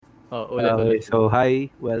Okay, so hi,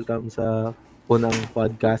 welcome sa unang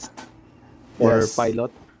podcast or pilot,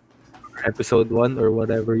 episode 1 or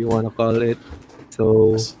whatever you wanna call it.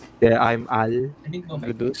 So, yeah, I'm Al.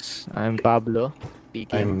 I'm Pablo.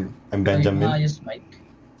 Speaking. I'm Benjamin.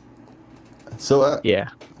 So,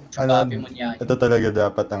 Yeah. ito talaga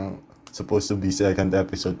dapat ang supposed to be second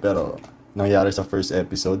episode pero nangyari sa first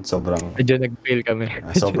episode, sobrang Medyo nag-fail kami.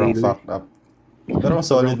 sobrang fucked up. Pero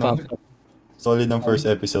solid ng first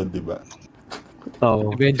episode, di ba?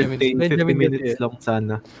 Oh, Benjamin 15 minutes kasi. lang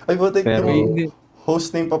sana. Ay, butik Pero- yung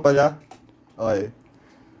host name pa pala. Okay.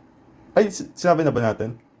 Ay, sinabi na ba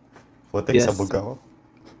natin? Butik, Yes. sabog ako.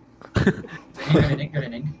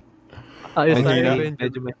 Karinig. Ayos Ang tayo hina. rin.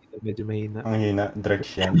 Medyo mahina. Ang hina,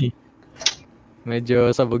 direction.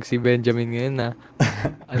 Medyo sabog si Benjamin ngayon na.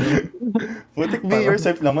 Ano? Butik, be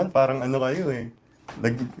yourself naman. Parang ano kayo eh.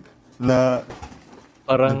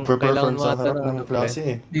 Parang Nagpe-perform kailangan sa mo ata harap ng klase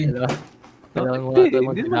eh. Kailangan mo Hindi, ata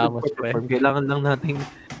hindi naman mag-damos, pre. mag-perform. Kailangan lang nating,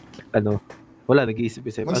 wala,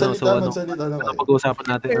 nag-iisip-isip. Magsalita lang. Ano pag-uusapan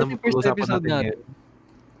natin? Ano First pag-uusapan episode natin ngayon?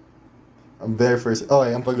 Ang very first,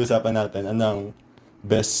 okay, ang pag-usapan natin, anong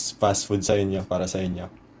best fast food sa inyo, para sa inyo?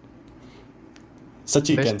 Sa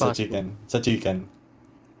chicken.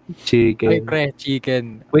 Chicken. Ay, pre,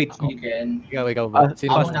 chicken. Wait, Chicken. Ikaw ba?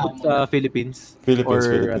 Sino fast Ako food sa Philippines?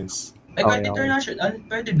 Philippines. Ay, kahit Okay. international,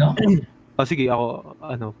 pwede no? Sige, ako,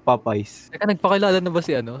 Popeyes. Teka, nagpakilala na ba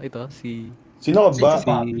si Sino ka ba?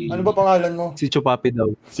 Si- Ano ba pangalan mo? Si Chupapi daw.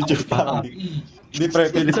 Si Chief Papi. Hindi,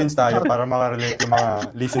 Philippines tayo para makarelate yung mga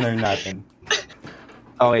listener natin.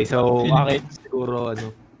 Okay, so akin siguro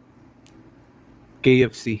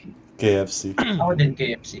KFC. KFC. Ako din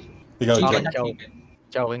KFC. Ikaw, Chicken Jack. na chicken.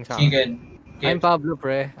 Chowking sa akin. Chicken. I'm Pablo,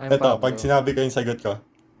 pre. Ito, pag sinabi ko yung sagot ko,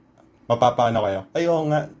 mapapaano kayo? Ay, oo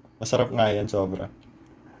nga. Masarap nga yan, sobra.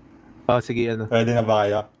 Sige, Pwede na ba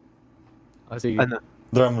kayo? Sige.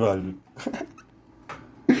 Drum roll.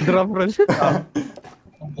 Drum roll.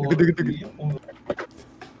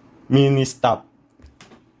 Ministop.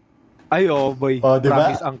 Ay, boy. Oh, di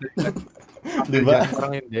ba? Promise, uncle. Di ba?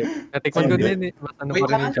 Parang hindi. Natikman ko Hindi. din eh. Basta Wait, pa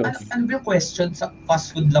rin yung chowking. ano ba yung question? Sa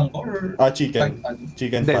fast food lang ba? Or Chicken.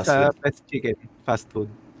 Chicken Hindi, fast sa food. best chicken. Fast food.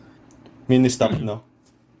 Ministop, no?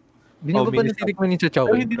 Hindi nyo ba ministop. natitikman yung Pero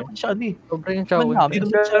chowking? hindi naman siya Sobra yung Hindi chowking.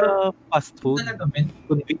 naman siya fast food. talaga, men?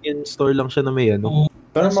 Convenience store lang siya na may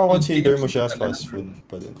Pero Fast food, consider mo KFC siya as talaga. fast food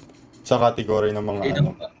pa din. Sa category ng mga Hindi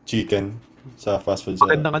naman ba? chicken sa fast food. Sa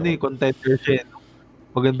Magandang contender siya.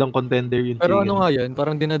 Magandang contender yung Pero chicken. ano nga yun?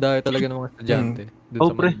 Parang dinadayo talaga ng mga estudyante. Dun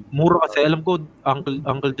sa Pre, mura kasi. Alam ko,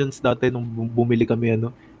 Uncle John's dati nung bumili kami,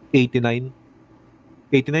 89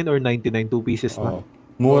 or 99, 2 pieces na. Oo.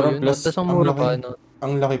 Mura yun. plus Tapos ang mura laki. pa,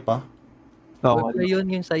 Ang laki pa. Oo. Wala yun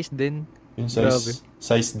yung size din. Yung Grabe.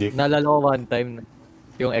 size diff. Naalala ko one time,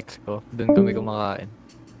 yung ex ko, doon kami kumakain.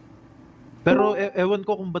 Pero ewan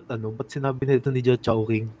ko kung ba't sinabi nito ni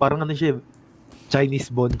Chowking. Parang siya, Chinese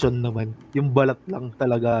bonchon naman. Yung balat lang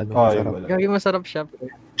talaga, masarap. Wala. Kaya masarap siya.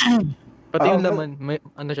 Pati yung Ah, laman, may,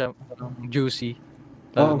 siya, parang juicy.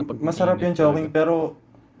 Masarap yung chowking pero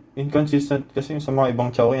inconsistent kasi yung sa mga ibang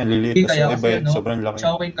chowking, ang liliit. Hindi, Tapos kaya yung iba, kasi, sobrang laki.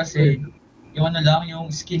 Chowking kasi, yung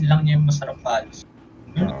yung skin lang niya yung masarap halos.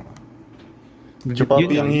 Chupapi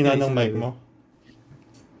Yun ang hina yung ng mic mo.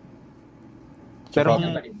 Pero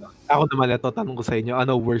Chupapi. kung ako naman, tanong ko sa inyo,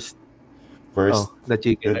 worst? First, The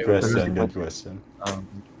chicken. good question.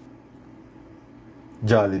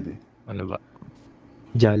 Jollibee. Ano ba?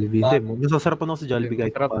 Jollibee. Hindi, nasasarapan ako sa Jollibee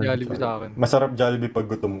kahit Sarap paano. Jollibee sa akin. Masarap Jollibee pag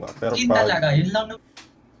gutom ka. Pero Skin pag talaga, yun lang.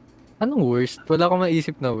 Anong worst? Wala akong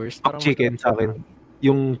maisip na worst. Parang chicken sa akin.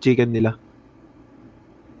 Yung chicken nila.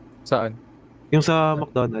 Saan? Yung sa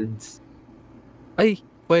McDonald's. Ay,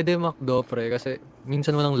 pwede McDo, pre, kasi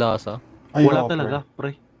minsan walang lasa. Ay, Wala oo, talaga,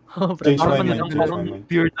 pre. Pre, Change Parang my mind, parang change my mind.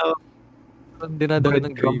 pure na dinadala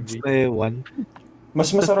ng breadcrumbs gravy. na ewan.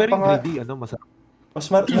 Mas masarap pa nga. Gravy, masarap. Mas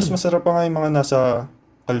masarap pa nga yung mga nasa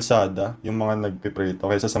kalsada, yung mga nagpiprito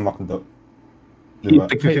kaysa sa McDo. Di ba?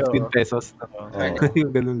 Tig 15 pesos. Oo.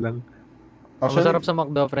 Yung ganun lang. Actually, Masarap sa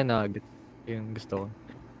McDo, pre, nugget. Yung gusto ko.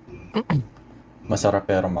 masarap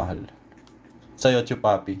pero mahal. Sa'yo,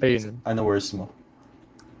 Chupapi. Ayun. Ano worst mo?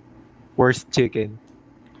 Worst chicken.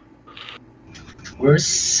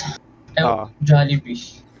 Worst. Ah.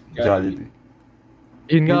 Jollibee. Jollibee.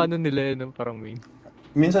 Yun nga nila yun, parang main.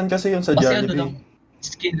 Minsan kasi yung sa Kasi Jollibee, lang,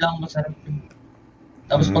 skin lang masarap yun.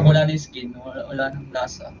 Tapos pag wala na yung skin, wala nang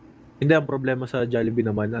lasa. Hindi, ang problema sa Jollibee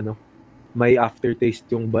naman, may aftertaste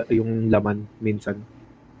yung laman minsan.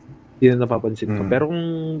 Yun ang napapansin ko. Pero kung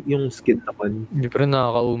yung skin naman, Hindi pa rin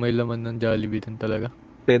nakakaumay laman ng Jollibee din talaga.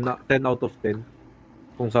 10 out of 10.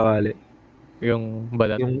 Kung sakali. Yung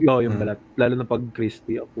balat. Yung balat. Lalo na pag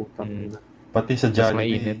crispy. Putang ina. Pati sa Tapos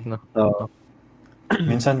mainit, Jollibee, no? Oo.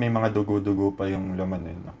 minsan may mga dugo-dugo pa yung laman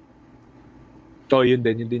eh. No? Yun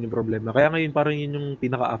din yung problema. Kaya ngayon parang yun yung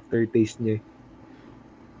pinaka-aftertaste niya eh.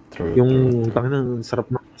 True. Yung tangina,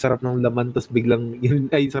 sarap ng laman tapos biglang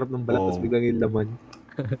sarap ng balat tapos biglang yung laman.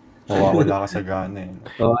 Mawawala ka sa gana eh.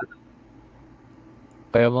 Oo,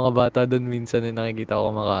 Kaya mga bata doon minsan nakikita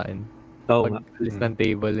ko kumakain. nga. Pag alis ng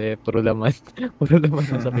table puro laman. Puro laman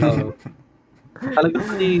na sa pinto. Talagang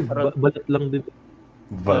balat lang din.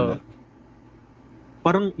 Balat.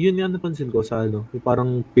 Parang yun nga napansin ko sa yung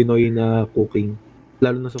parang Pinoy na cooking,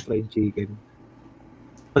 lalo na sa fried chicken.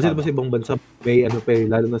 Kasi diba sa ibang bansa may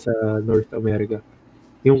lalo na sa North America.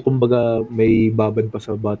 Yung kumbaga may babad pa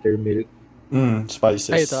sa buttermilk.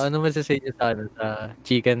 Spices. Ay, ito, ano masasay niyo sa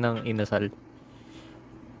chicken ng inasal?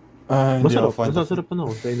 Hindi ako fan. Masasarap pa na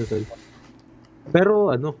ako sa inasal. Pero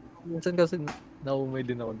Minsan kasi naumay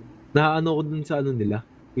din ako. ko dun sa nila,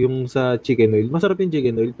 yung sa chicken oil. Masarap yung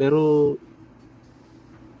chicken oil, pero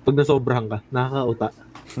pag nasobrahan ka, nakakauta.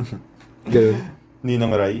 Ganun.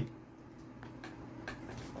 Ninong Ray.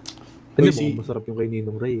 Hindi masarap yung kay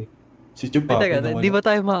Ninong Ray eh. Si Chupa. Di ba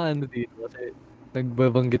tayo maano dito? Kasi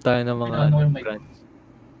nagbabanggit tayo ng mga brands.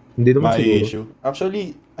 Hindi naman siguro. issue.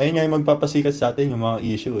 Actually, ayun nga yung magpapasikat sa atin yung mga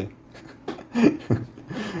issue eh.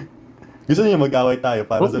 Gusto niyo mag-away tayo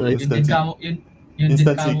para sa instant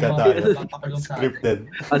sikat tayo. Scripted.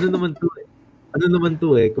 Ano naman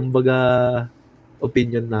to eh. Kumbaga,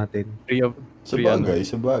 opinion natin. Sabagay.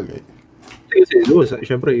 Kasi,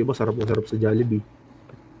 syempre, iba sarap sa Jollibee.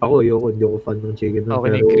 Ako, hindi ako fan ng chicken.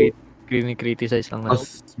 Okay, criticize lang na.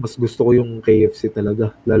 Mas gusto ko yung KFC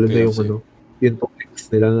talaga. Lalo na yung yung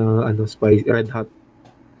 2X nila na spice, red hot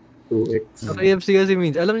 2X. Sa KFC kasi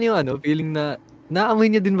alam niyo feeling na naamoy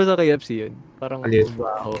niya din ba sa KFC yun? Parang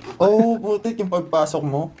baho. Butit yung pagpasok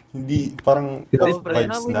mo. Hindi, parang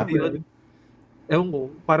vibes na. Ewan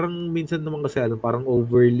ko, parang minsan naman kasi parang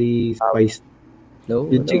overly spiced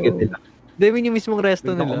yung chicken nila. Demi yung mismong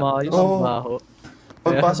resto nila. Baho.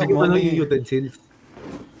 Pagpasok mo yung utensils.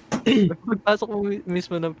 Pagpasok mo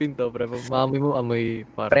mismo ng pinto, pre, maamoy mo amoy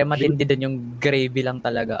parang. Pre, matindi din yung gravy lang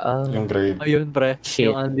talaga. Yung gravy. Ayun, pre. Shit.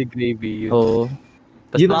 Yung only gravy. Yun. Oo.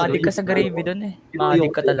 Yun Maadik ka sa gravy doon eh.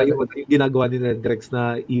 Maadik ka talaga. Yung ginagawa nila Grex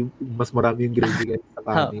na mas marami yung gravy kaysa sa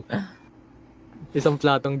kanin. Isang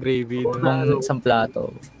platong gravy. Isang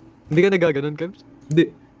plato. Hindi ka nagaganon, Kebs? Hindi.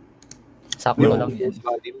 Sakto lang yan.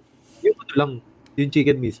 Yung lang, yung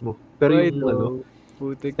chicken mismo. Pero yung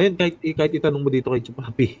putik. Ayun, kahit itanong mo dito kay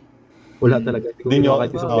Chupapi, wala talaga. Hindi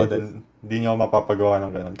nyo mapapagawa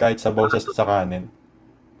ng ganun. Kahit sa boses sa kanin.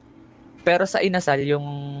 Pero sa inasal, yung,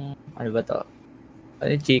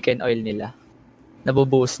 yung chicken oil nila,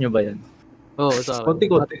 nabubuhos nyo ba yun? Oo, sa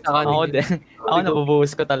konti-konti. Ako din. Ako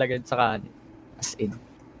nabubuhos ko talaga sa kanin. As in.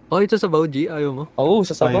 Ito sa Bauji, ayaw mo? Oo,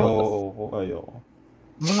 sa sabaw. Ayoko.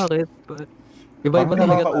 Bakit? Iba-iba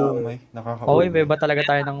talaga nakakaumay. Okay, iba talaga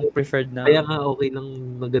tayo ng preferred na. Kaya nga okay lang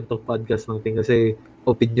na ganito podcast natin kasi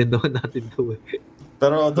opinion naman natin to eh.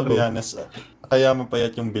 Pero to be honest, kaya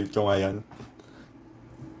mapayat yung build ko ngayon.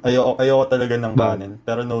 Ayoko talaga ng kanin.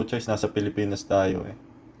 Pero no choice, nasa Pilipinas tayo eh.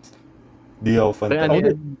 Di ako fan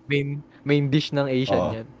talaga. Main dish ng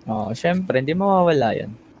Asian yan. Syempre, hindi mawawala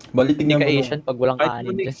yan. Hindi ka Asian pag walang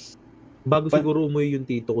kanin. Bago siguro umuwi yung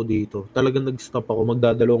tito ko dito, talagang nag-stop ako.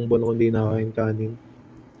 Magdadalawang buwan ako hindi nakakain kanin.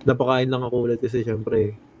 Napakain lang ako ulit kasi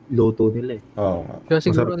syempre, luto nila eh. Oo nga. Tapos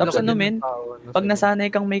pag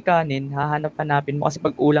nasanay kang may kanin, hahanap-hanapin mo kasi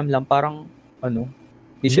pag ulam lang, parang,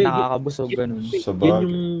 hindi siya nakakabusog, ganun. Yun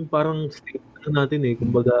yung parang state natin eh.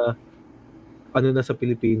 Kumbaga, na sa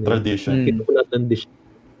Pilipinas. Tradition. Kinukulat ng dish.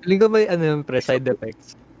 Feeling ko may side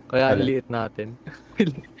effects. Kaya liit natin.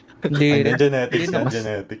 Genetics.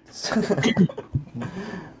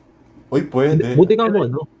 Uy, pwede. Buti ka mo,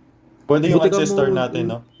 Pwede yung ancestor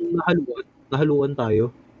natin, no? Nahaluan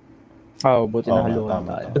tayo. Buti nahaluan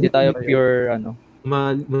tayo. Hindi tayo pure,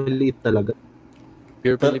 maliit talaga.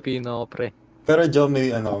 Pure Filipino, pre. Pero Joe,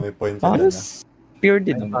 may point ka na. Pure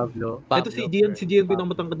din. Pablo. Ito si Gian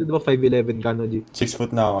pinakamatangkad, di ba? 5'11" ka, no, G? 6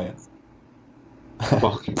 foot na ako yan.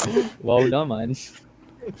 Wow naman.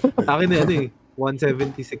 Akin na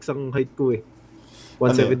 176 ang height ko eh.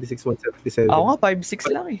 176, 177. Ako nga, 5'6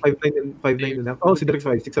 lang eh. 5'9 na lang. Si Drex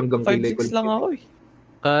 5'6 hanggang kilay ko. 5'6 lang ako eh.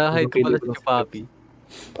 Height ko pala si Papi.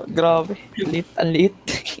 Grabe. Ang liit.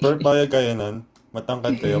 Pero payag kayo nun.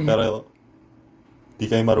 Matangkad kayo, pero di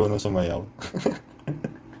kayo marunong sumayaw.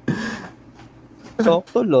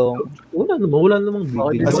 Sakto lang. Wala namang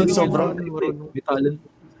big. As in, sobrang may talent.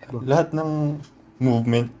 Lahat ng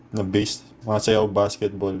movement na based, mga sayaw,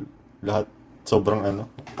 basketball, lahat Sobrang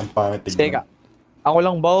ang pangit tignan. Teka, ako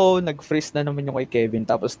lang ba nag-freeze na naman yung kay Kevin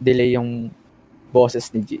tapos delay yung boses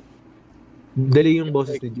ni G? Dali yung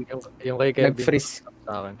boses ni G. Yung kay Kevin. Nag-freeze.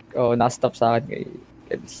 Sa akin. Na-stop sa akin kay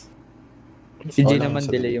Kevin. Si G Wala naman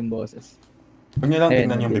sa delay yung boses. Huwag niyo lang Ayun,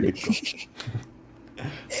 tignan yung delay. bibig ko.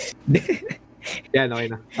 Yan, okay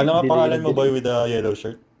na. Ano nga Delay pangalan yung mo, delay. boy, with the yellow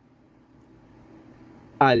shirt?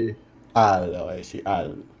 Al. Okay, si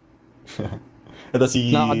Al. Ito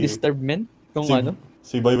si... Nakaka-disturb men? Kung si, ano?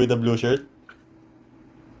 Si boy with the blue shirt?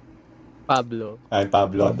 Pablo. Ay,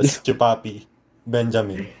 Pablo. Tapos si Papi.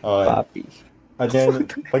 Benjamin. Okay. Papi. At then,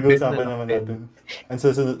 pag-uusapan naman natin. Ang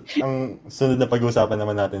sunod na pag-uusapan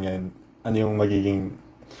naman natin ngayon, ano yung magiging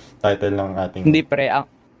title ng ating... Hindi pre, ang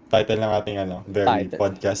Title ng ating very Title.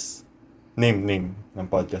 podcast. Name ng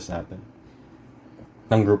podcast natin.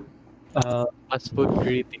 Ng group. Fast food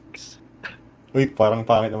critics. Uy, parang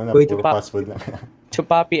pangit naman na. Wait, Puro fast food lang.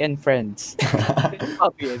 Chupapi and Friends.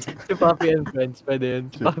 Chupapi and friends. Pwede yun.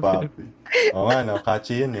 Papi. Oo nga, no?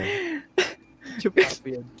 Catchy yun eh.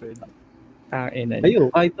 Chupapi and friends. Ina.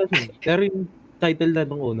 Ayun, kahit ano. Pero yung title na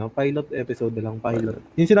nung una, pilot episode na lang, pilot.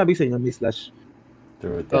 Yung sinabi sa inyo, may slash.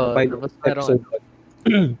 True. Oh, Pilot tapos meron episode.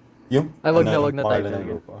 Yung, Ay, wag na pangalan title. ng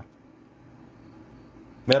group,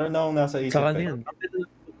 Meron na akong nasa isip. Saka eh. na yan.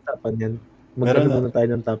 Usapan yan. Meron Magkano na. muna tayo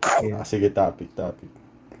ng topic ngayon. Sige, topic.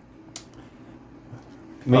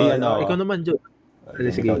 May Ikaw naman, Joe.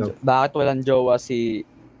 Sige, ikaw. Bakit walang jowa si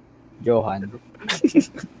Johan?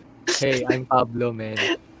 Hey, I'm Pablo, man.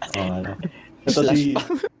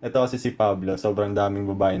 Ito kasi si Pablo, sobrang daming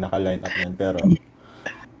babae naka-line up yan, pero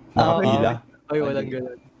nakapila. Ay, walang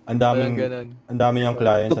ganun. Ang Walang ganun. daming yung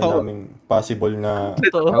clients, ang daming possible na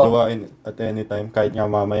Totoo. gawain at any time, kahit nga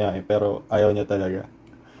mamaya pero ayaw niya talaga.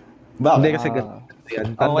 Bakit? Hindi kasi yan.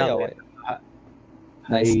 Tanda Okay, ko okay. yan.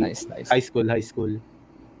 Nice. High school.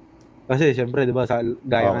 Kasi syempre, di ba,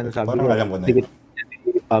 gaya nga ng sabi parang ko, alam ko na dikit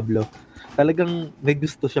ni Pablo. Talagang may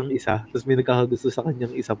gusto siyang isa, tapos may nagkakagusto sa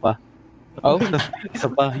kanyang isa pa. Oh? Isa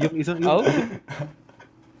pa. Yung isang Oh?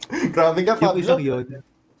 Grabe ka, Yung Pablo. isang yun.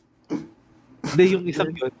 Hindi, yung isang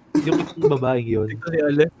yun. Yung isang babaeng yun. Ito si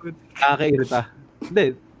Ale. Nakakairita. Hindi,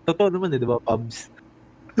 totoo naman di ba, Pabs?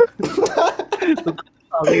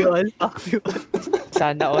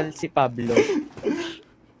 Sana all si Pablo.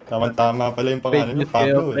 Tama pala yung pangalan niya,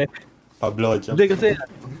 Pablo eh. Pablo Job. Hindi,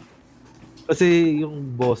 kasi yung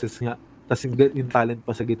boses nga, tapos yung talent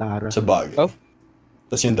pa sa gitara. Sa bagay. Oh.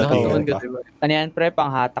 Tapos yung datingan pa. Ano yan pre,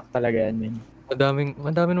 panghatak talaga yan. Men.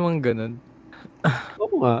 Madami namang ganun.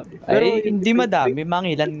 Oo nga. Ay, hindi madami,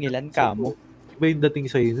 mangilan-ngilan ka mo. Iba yung dating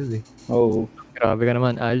sa'yo nun eh. Oo. Grabe ka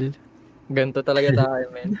naman, Al. Ganto talaga tayo,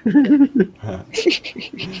 man.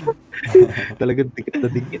 Talagang dikit na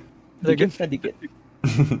dikit. Dikit na dikit.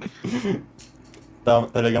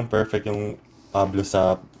 Talagang perfect yung Pablo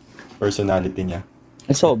sa personality niya.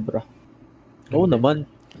 Sobra. Oo naman.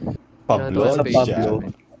 Pablo, Sa si Pablo.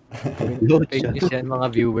 Jan. Load Fake siya. news yan, mga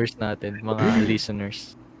viewers natin, mga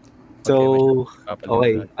listeners. So,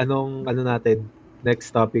 Okay. anong natin? Next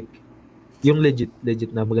topic. Yung legit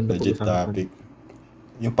na maganda Legit pag-usapan. topic.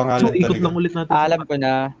 Yung pangalan So, ikot talaga. lang ulit natin. Alam ko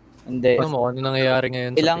na. Hindi. Ano mo, ano nangyayari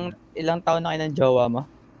ngayon sa Ilang taon na kayo ng jowa mo?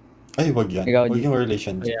 Ay, wag yan. Ikaw, Wag G. yung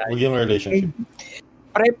relationship. Ay, Wag yung relationship.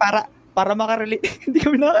 Pre, para makarelate. Hindi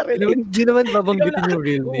kami nakarelate. Hindi naman babanggitin yung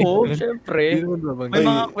real name. Oo, Hindi syempre. naman May babanggitin.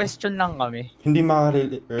 mga question lang kami. Hindi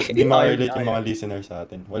makarelate yung Ayaw. mga listeners sa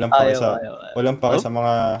atin. Walang pake Ayaw. sa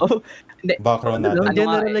mga Oh, hindi. background Ano, natin.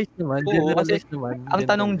 generalize naman. Oo, Generalize naman. Ang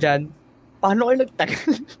tanong dyan, paano kayo nagtagal?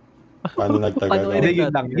 Paano nagtagal. Paano ako. Hindi, yun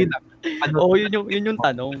lang. Oo, yun yung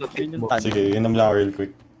tanong. Yun yung tanong. Sige, yun lang real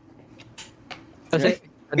quick. Kasi,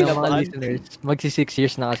 Ilang mga taon? listeners, magsi 6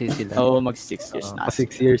 years na kasi sila. Oo, mag 6 years na.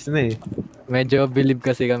 6 years na eh. Medyo believe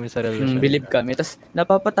kasi kami sa relasyon. Believe kami. Tapos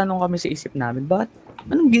napapatanong kami sa isip namin, bakit?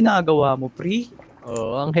 Anong ginagawa mo, pre?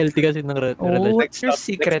 Oo, ang healthy kasi ng Oh, relasyon. what's your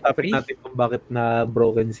secret, Next topic pre? natin kung bakit na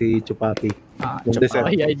broken si Chupapi. Yung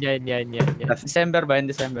Chupapi. December. Yan. December ba yan?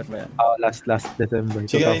 December ba yan? Last December.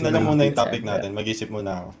 Sige, ayun na lang muna yung topic December. natin. Mag-isip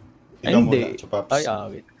muna ako. Ay, Ikaw hindi. muna, Chupaps. Ay,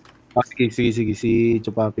 wait. Sige. Si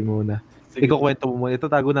Chupapi muna. Ikukwento mo muna.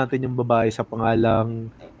 Itatago natin yung babae sa pangalang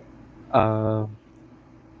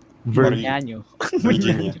Virgin. Munyanyo.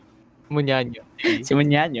 Virginia. Munyanyo. Si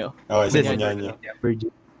Munyanyo. Okay, si Munyanyo. Munyanyo.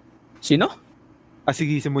 Virgin. Sino?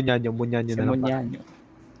 Sige, si Munyanyo. Munyanyo Si na lang. Munyanyo.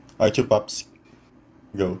 Okay, Chupaps.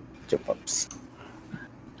 Go. Chupaps.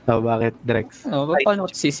 Bakit, Drex? Paano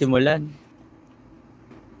ko sisimulan?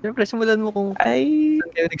 Siyempre, simulan mo kung Ay,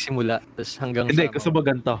 saan kayo nagsimula. Tapos hanggang Hindi, sa... gusto ba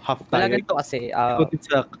ganito? Half wala tayo. ganito kasi. Ikutin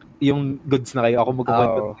sa yung goods na kayo. Ako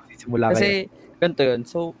magkukwento. Simula kayo. Kasi ganito yun.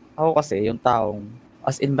 So, ako kasi, yung taong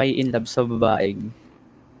as in may in love sa babaeng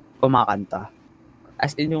kumakanta.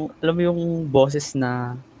 As in yung, alam mo yung boses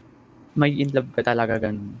na may in love ka talaga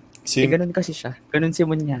ganun. Ganun kasi siya. Ganun si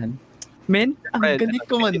Munyan. Men, ang galing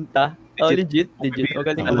kumanta. Legit.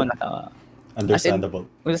 Magaling kumanta. Understandable.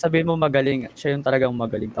 As in, kung sabihin mo magaling, siya yung talagang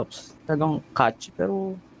magaling. Tapos talagang catchy.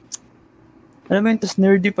 Pero, alam mo yun, tapos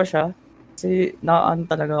nerdy pa siya. Kasi nakaan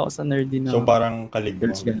talaga ako sa nerdy na. So parang kalig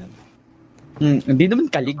mo. Hindi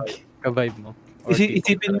naman kalig. Ka-vibe mo.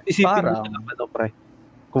 Isipin parang, mo na pre.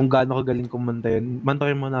 Kung gaano kagaling kumanta yun.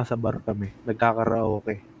 Mantakin mo nasa bar kami.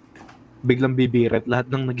 Nagkakaraoke. Biglang bibiret. Lahat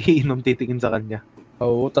ng nagiinom titingin sa kanya.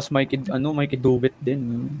 Oo, tas may kiduwit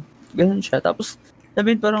din. Ganun siya. Tapos,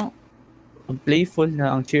 sabihin parang, ang playful na,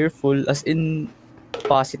 ang cheerful, as in,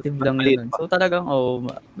 positive lang yun. So talagang,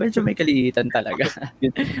 medyo may kaliitan talaga.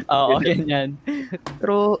 Oo, ganyan.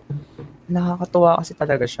 Pero, nakakatuwa kasi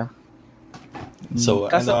talaga siya. So,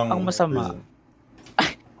 kaso, ang masama,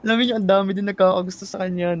 alam mo yung ang dami din nagkakagusto sa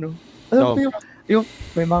kanya, no? Alam mo yung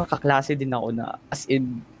may mga kaklase din ako na, as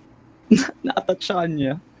in, na-attach sa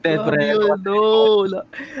kanya. Pre, alam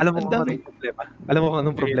mo kung anong problema? Alam mo kung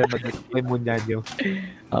anong problema dito kay Munyanyo?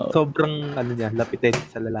 Sobrang, lapitin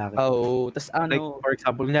sa lalaki. Oo, tas like, for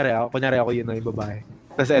example, kunyari ako yun ang babae.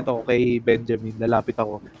 Kasi ito, kay Benjamin, lalapit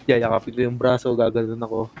ako. Yayakapin ko yung braso, gaganon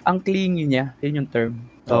ako. Ang clingy niya, yun yung term.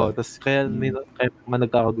 Tas kaya mga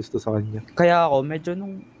nagkakagusto sa kanya. Kaya ako, medyo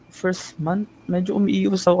nung first month, medyo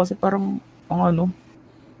umiiwas ako kasi parang,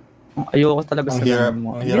 ayoko talaga sa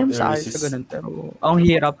ganun. Ang hirap sa ayos sa ganun, pero ang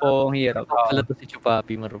hirap. Pala to si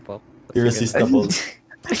Chupapi, marupok. Irresistible.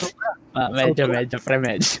 Medyo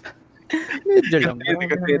lang.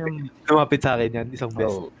 Lumapit sa akin yan, isang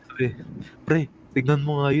beses. Sabi, pre, tignan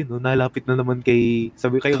mo nga yun, nalapit na naman kay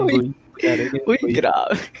Unggoy. Uy,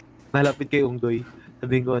 grabe. Nalapit kay Unggoy.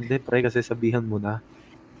 Sabihin ko, hindi, pre, kasi sabihan mo na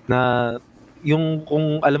yung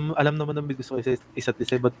kung alam naman ng gusto ko isa't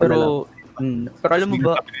isa, ba't pala pero alam mo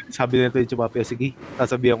ba, sabi nito yung Chupapi, sige,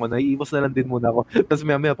 sasabihan ko na, iiwas na lang din muna ako. Tapos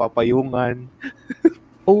maya papayungan.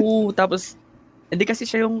 Tapos, hindi kasi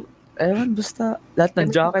siya yung, basta, lahat ng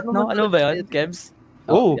jacket, no? Alam mo ba yun, Kebs?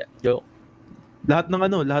 Joke.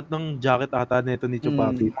 Lahat ng jacket ata nito ni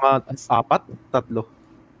Chupapi, mga 3.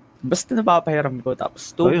 Basta napapahiram ko,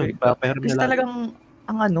 tapos tubig. Kasi talagang,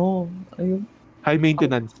 high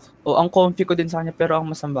maintenance. Ang comfy ko din sa kanya, pero ang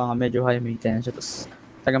masamba nga, medyo high maintenance. Tapos,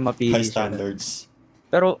 talagang mapili high standards.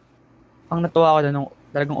 Pero, ang natuwa ko doon, nung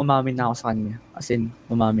talagang umamin na ako sa kanya. As in,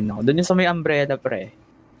 umamin na ako. Doon yung sa may umbrella, pre.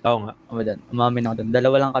 Oo nga. Umamin ako doon.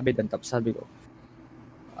 2 lang kami doon. Tapos sabi ko,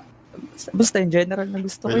 basta in general na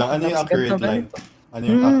gusto ko. Ano yung accurate line? Ano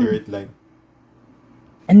yung accurate line?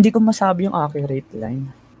 Hindi ko masabi yung accurate line.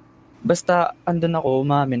 Basta, andun ako,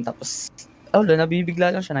 umamin. Tapos,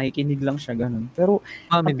 nabibigla lang siya, nakikinig lang siya, ganun. Pero,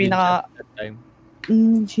 ang pinaka,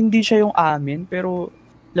 hindi siya yung amin, pero,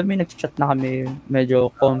 alam mo, nag-chat na kami, medyo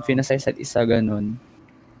comfy na sa isa't isa, ganun.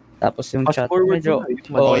 Tapos yung fast chat, forward medyo,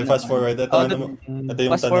 okay, fast forward. Ito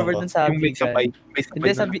yung fast forward dun sa vegan.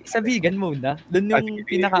 Hindi, sa vegan muna. Doon yung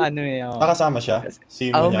pinaka Nakasama siya? Si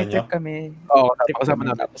may Munyanyo? trip kami.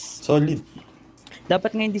 Kasama namin. Solid.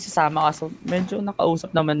 Dapat nga hindi sasama kasi medyo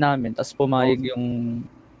nakausap naman namin, tapos pumayag yung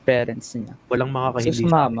parents niya. Walang makakahindi. So,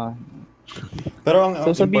 sumama. Pero ang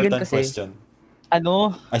sabihin important kasi, question.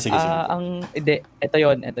 Sige. Ito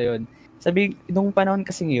yun. Sabi, nung panahon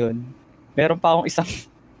kasi ngayon, meron pa akong isang,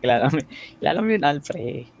 kilala mo yun,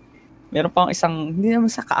 Alfred. Meron pa akong isang, hindi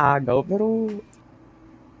naman sa kaagaw, pero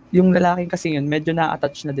yung lalaki kasi yun, medyo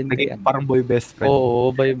na-attach na din kay parang boy best friend.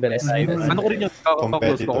 Oo, boy best friend. Ano ko rin yung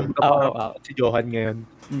kakaklose ko, kung si Johan ngayon.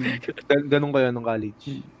 Ganun kayo nung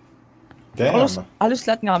college. Halos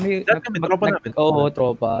lahat nga kami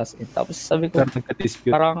tropa. Tapos sabi ko,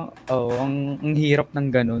 parang ang hirap ng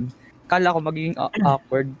ganun. Kala ko magiging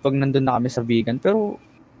awkward pag nandun na kami sa vegan, pero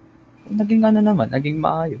naging naging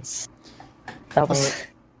maayos. Tapos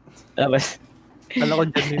Kala ko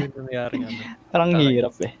dyan yung nangyari parang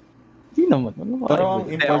hirap Hindi naman. Pero ang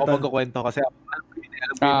important, ako magkukwento kasi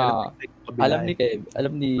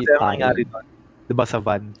alam ni nangyari doon. Diba sa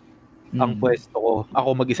van? Ang pwesto ko, ako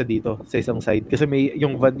mag-isa dito sa isang side. Kasi may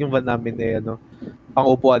yung van namin ang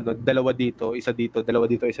upuan nun, 2 dito, isa dito,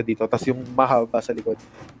 2 dito, isa dito. Tapos yung mahaba sa likod.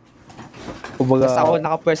 Tapos ako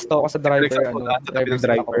nakapwesto ako sa driver.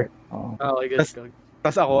 Driver. Okay, guys.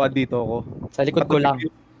 Tapos ako, andito ako. Sa likod ko lang.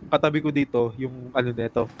 Katabi ko dito, yung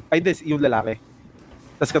neto. Ay, yung lalaki.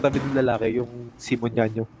 Tapos katabi ng lalaki, yung Simon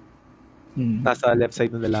Yanyo. Nasa left side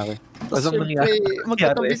ng lalaki. Tapos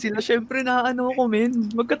magkatabi sila. Siyempre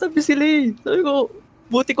magkatabi sila Sabi ko,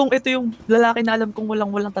 buti kung ito yung lalaki na alam kong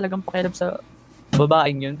walang talagang pakialam sa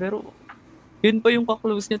babaeng yun. Pero, yun pa yung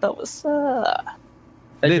kaklose niya. Tapos,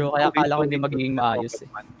 Medyo kaya akala ko hindi magiging maayos eh.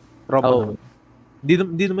 Tropa Oo. naman.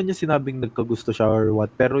 Di naman niya sinabing nagkagusto siya or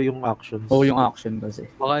what, pero yung actions. Oo, yung action kasi.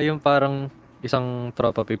 Baka yung parang isang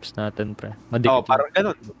tropa pips natin, pre. Madikit Parang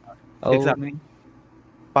ganun. Oo, Exactly.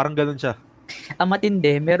 Parang ganun siya. ang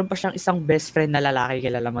matindi, meron pa siyang isang best friend na lalaki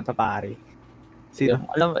kilala mo to pare. Sino? Yung,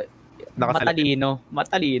 alam mo,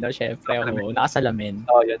 matalino, syempre. Oo, nakasalamin.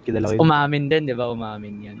 Yan, kilala ko yun. Umamin din, di ba?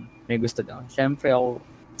 Umamin yan. May gusto daw. Syempre ako,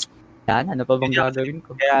 yan, ano pa bang gagawin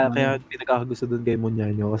ko? Kaya pinagkakagusto doon kay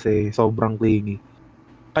Monyanyo kasi sobrang clingy.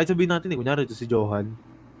 Kahit sabihin natin, kunyari ito si Johan,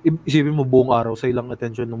 isipin mo buong araw sa ilang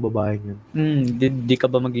attention ng babaeng yun. Di ka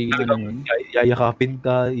ba magiging ganun? Yayakapin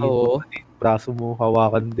ka, Oo. braso mo,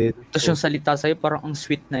 hawakan din. Tapos yung salita sa'yo parang ang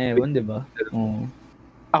sweet na ewan, di ba? Oo.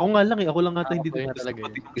 Ako lang ata hindi din gusto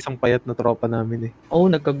pati yung isang payat na tropa namin eh. Oo,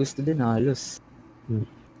 nagkagusto din halos.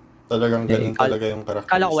 Talagang ganun talaga yung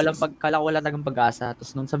characteristics. Kala ko wala talagang pag-asa.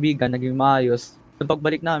 Tapos nung sa Bigan, naging maayos. Nung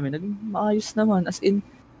pagbalik namin, naging maayos naman. As in,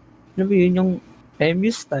 alam mo yun, yung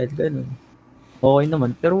MU style, ganun. Okay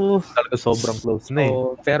naman. Pero, Talaga sobrang close na eh.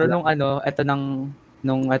 pero nung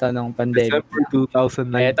pandemic. December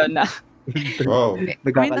 2009. Eto na. Wow.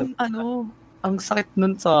 Ang sakit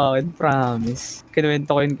nun sa akin, promise.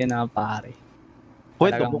 Kinuwento ko yun kina pare.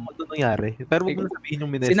 Kwento Talagang- mo kung ano nangyari. Pero huwag mo na sabihin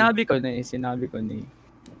yung minessage. Sinabi ko na eh.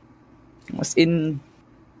 As in,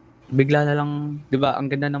 bigla na lang, di ba, ang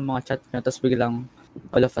ganda ng mga chat niya, tapos biglang,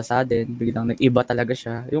 all of a sudden, biglang nag-iba talaga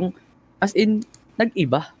siya. Yung, as in,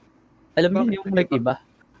 nag-iba. Alam mo yun, yung nag-iba.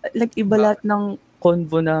 Nag-iba lahat ng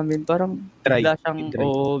convo namin. Parang, bigla siyang,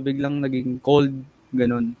 biglang naging cold,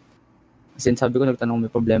 ganun. As in, sabi ko, nagtanong,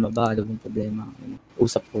 may problema ba? Ano yung problema?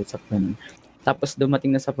 Usap-usap, ganun. Tapos,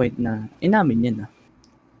 dumating na sa point na, inamin niya na.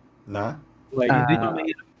 Na? Hindi nyo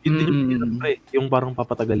mahirap. Hindi nyo mahirap pre. Yung parang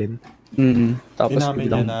papatagalin. Tapos, Inamin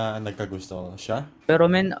niya biglang, na nagkagusto siya?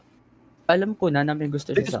 pero men, alam ko na may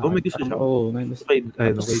gusto siya sa akin. May gusto siya. Oo, may gusto.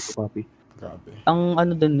 Okay ko, papi. Grabe. Ang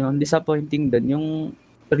ano dun yun, disappointing dun, yung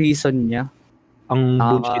reason niya. Ang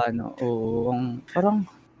bullshit. Parang,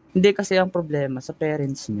 hindi kasi ang problema sa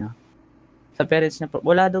parents niya. Sa parents niya,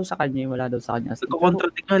 wala daw sa kanya.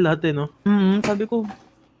 Nagko-contradict nga lahat eh, no? Sabi ko,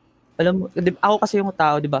 alam mo, ako kasi yung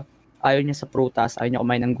tao, di ba? Ayaw niya sa prutas, ayaw niya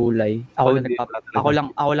kumain ng gulay. Ako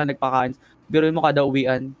lang nagpakain. Biro mo kada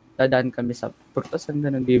uwian, dadaan kami sa prutas,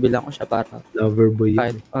 ganun, bibilang ko siya para Lover boy.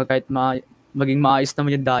 Kahit maging maayos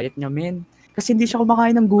naman yung diet niya, men. Kasi hindi siya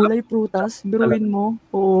kumakain ng gulay, prutas. Biruin mo.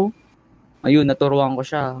 Oo. Ayun, naturuan ko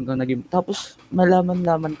siya. Tapos,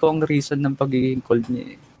 malaman ko ang reason ng pagiging cold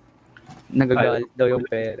niya. Nagagalit daw yung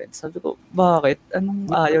parents. Sabi ko, bakit? Anong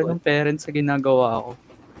ayaw ng parents sa ginagawa ko?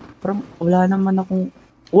 Parang wala naman akong...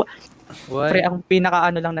 Pre, ang pinaka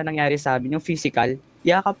lang na nangyari sa amin, yung physical,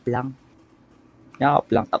 yakap lang.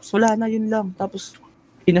 Tapos wala na, yun lang. Tapos,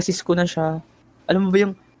 inassist ko na siya. Alam mo ba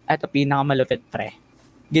yung, eto pinakamalupit, pre.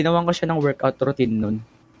 Ginawan ko siya ng workout routine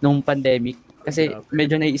nung pandemic. Kasi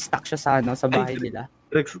medyo nai-stuck siya sa bahay nila.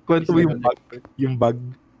 Rex, kwento mo yung bag.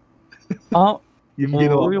 Yung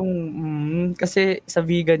ginawa. Kasi sa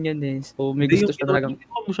vegan yun eh. So, may gusto siya talagang...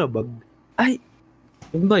 Ginawa mo siya bag? Ay,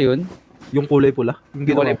 yun ba yun? Yung kulay pula? Yung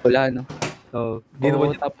kulay pula, no? Ginawa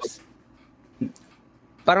niya. Tapos,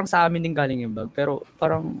 parang sa amin din galing yung bag. Pero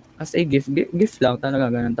parang as a gift lang talaga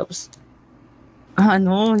ganun. Tapos,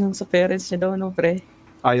 yung sa parents niya daw, no, pre?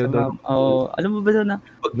 Ayaw daw. Alam mo ba daw na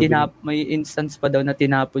may instance pa daw na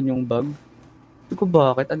tinapon yung bag? Hindi ko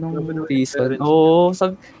bakit? Anong reason?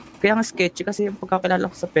 Kaya nga sketchy kasi yung pagkakilala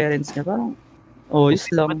ko sa parents niya, parang, yus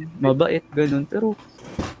lang, mabait, ganun. Pero,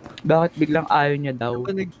 bakit biglang ayaw niya daw?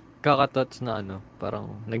 Kakatots na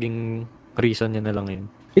parang naging reason niya na lang yun.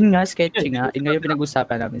 Yun nga, sketchy nga. Yun nga yung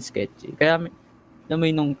pinag-usapan namin, sketchy. Kaya, alam mo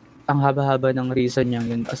yun, ang haba-haba ng reason niya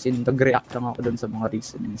yun, as in, nag-react lang ako dun sa mga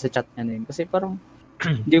reason niya, sa chat niya na yun. Kasi parang,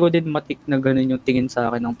 hindi ko din matik na ganun yung tingin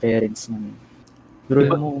sa akin ng parents niya. Pero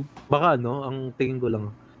mo, baka ang tingin ko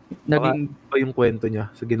lang, naging yung kwento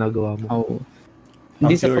niya sa ginagawa mo. Oo.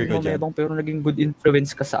 Hindi sa pagmamebang, pero naging good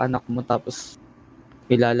influence ka sa anak mo, tapos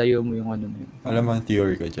ilalayo mo yung na yun. Alam mo ang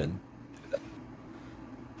theory ko dyan?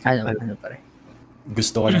 Ano pare?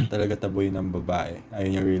 Gusto ko lang talaga tabuin ng babae. Ayaw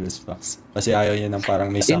niya real as facts. Kasi ayaw niya ng parang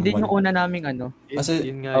may someone. Hindi yung una naming Kasi,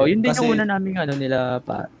 yun nga. yun din yung una naming nila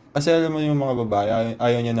pa. Kasi alam mo yung mga babae,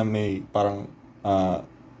 ayaw niya na may parang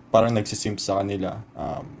nagsisimp sa kanila.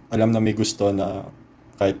 Alam na may gusto na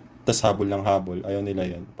kahit tas habol lang habol, ayaw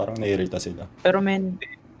nila yan. Parang naiirita sila. Pero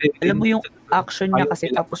alam mo yung action niya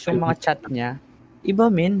kasi tapos yung mga chat niya,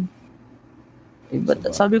 iba Iba.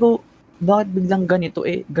 Sabi ko, bakit biglang ganito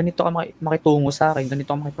ganito ka makitungo sa akin,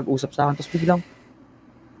 ganito ka makipag-usap sa akin, tapos biglang,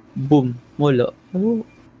 boom, wala.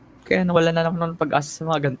 Kaya nawala na naman ng pag-asa sa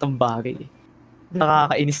mga gantong bagay.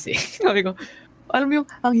 nakakainis eh. Sabi ko, alam mo yung,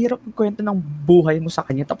 ang hirap magkwento ng buhay mo sa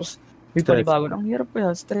kanya, tapos may panibago, ang hirap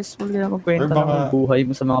kaya, stressful kaya magkwento ng buhay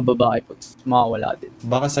mo sa mga babae, tapos mawawala din.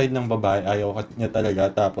 Baka side ng babae, ayaw niya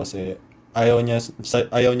talaga, tapos ayaw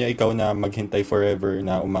niya ikaw na maghintay forever,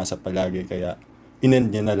 na umasa palagi, kaya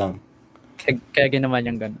inend niya na lang. Kaya ginawa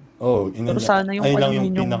niyang gano'n. Oo, inend niya. Sana yung, ayun lang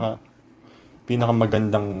yung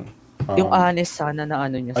pinakamagandang yung honest sana na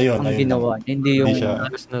ano niya, ang ginawa niya. Hindi yung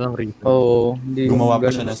honest na lang reason. Oo, hindi gumawa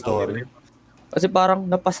pa siya ng story. Kasi parang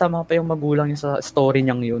napasama pa yung magulang niya sa story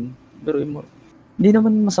niyang yun. Pero hindi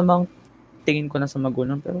naman masamang tingin ko na sa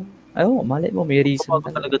magulang. Pero, malay mo, may reason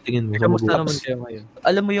talaga tingin mo. Kamusta naman kayo ngayon?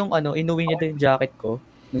 Alam mo yung inuwi niya daw yung jacket ko.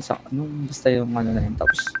 Basta yung na yun.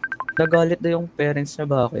 Tapos, nagalit daw yung parents niya.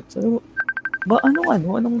 Bakit? So,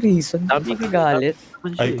 anong reason? Bakit galit?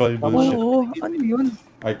 I call bullshit. Oo, ano yun?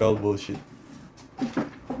 I call bullshit.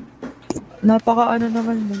 Napaka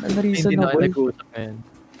naman yun. Reasonable. Hindi na nag-uusap ngayon.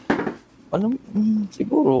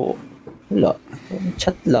 Siguro, wala.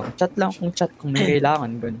 Chat lang kung may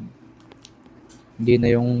kailangan, ganun. Hindi na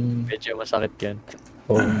yung... Medyo masakit yan.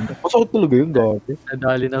 Masakit talaga yun, dati.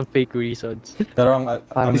 Nadali ng fake reasons. Pero ang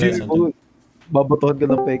lesson dyan, babatohan ka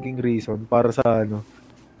ng faking reason para sa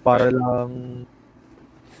para lang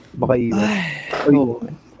makaiwas.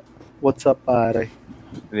 What's up, pare?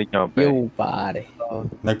 Yo, pare.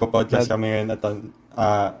 Nagpo-podcast kami ngayon at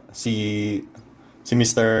si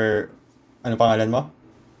Mr. Ano pangalan mo?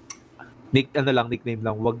 Nickname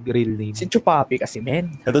lang, wag real name. Si Chupapi kasi,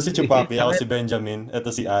 men. Ito si Chupapi, ako si Benjamin, ito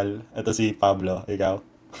si Al, ito si Pablo, ikaw.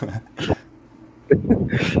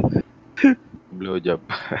 Blowjob.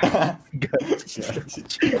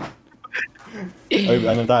 Ay,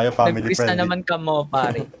 ano tayo, family Nag-freeze friendly. na naman ka mo,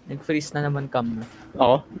 pare. Nag-freeze na naman ka mo.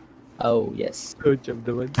 Ako? Oh, yes. Blowjob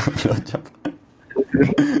naman. Blowjob.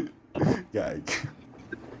 Gag.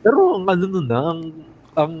 Pero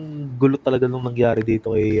ang gulo talaga nung nangyari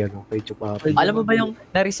dito kay Chupapi. Alam mo ba yung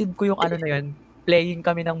na-receive ko yung na yun? Playing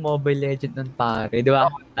kami ng Mobile Legend nun, pare. Di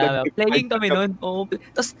ba? Playing kami nun. Oo.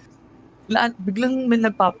 Tapos, biglang may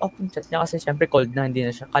nag-pop up yung chat niya kasi syempre cold na, hindi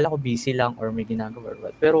na siya. Kala ko busy lang or may ginagawa or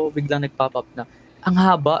what. Pero biglang nag-pop up na, ang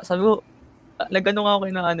haba. Sabi ko, nag-ano nga ako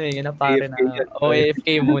na pare na,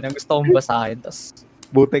 AFK muna. Gusto kong basahin. Tapos,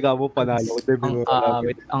 buti ka mo panalo.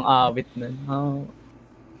 Ang awit nun.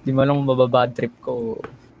 Di mo lang mababad trip ko.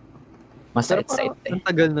 Masait-sait eh. Ang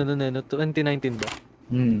tagal na nun 2019 ba?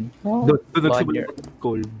 Doon nagsimula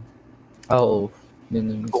cold. Oo.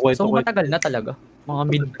 So matagal na talaga. Mga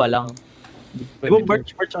mid pa lang. Diba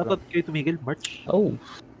March ata kayo tumigil? March? Oo.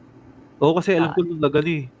 Oo, kasi alam ko nung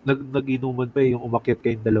nag-inuman pa yung umakyat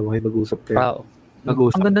kayong dalawa, yung nag-usap kayo.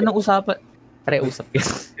 Nag-usap. Ang ganda ng usapan. Usap yun.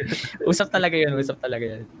 Usap talaga yun.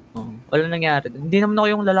 Wala nangyari. Hindi naman ako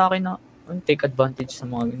yung lalaki na take advantage sa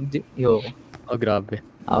mga hindi. Oh, grabe.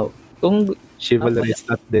 Kung chivalry is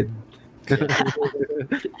not dead.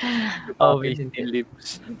 Basically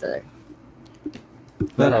lives.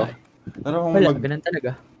 Pero wala, ganun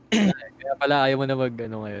talaga. Kaya pala ayaw mo na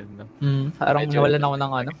ngayon. No? Parang nawalan ako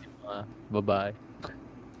ng babae.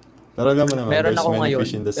 Pero alam mo naman, meron there's ako many ngayon.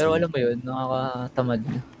 fish in the sea. Pero alam mo yun, nakakatamad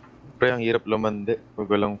na. Pre, ang hirap lumande. Pag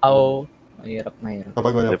walang mahirap.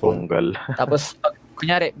 Kapag walang phone. Punggal. Tapos,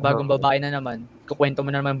 kunyari, bagong babae na naman, kukwento mo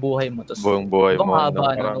na naman buhay mo. Tapos, buong buhay mo.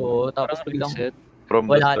 haba na. Tapos biglang, from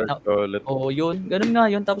the wala start ulit. yun. Ganun nga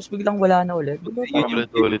yun. Tapos biglang wala na ulit.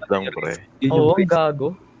 Ulit lang, pre. Ang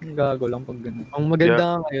gago. Ang gago lang pag ganun. Ang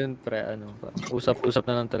maganda ngayon, pre, usap-usap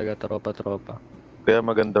na lang talaga, tropa-tropa. Kaya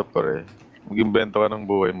maganda, pre. Mag-invento ka ng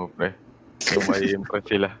buhay mo, pre. Yung mai-impress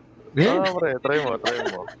sila. Pre, try mo.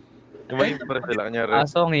 Yung mai-impress sila, kanyari.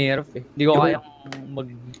 Ang hirap eh. Hindi ko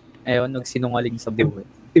kayang nagsinungaling sa buhay.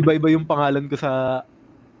 Iba-iba yung pangalan ko sa,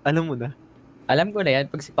 alam mo na? Alam ko na yan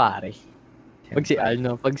pag si pare. Pag si Al,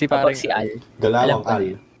 no? Pag si Al. Galawang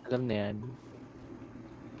Al. Alam na yan.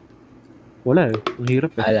 Wala eh. Ang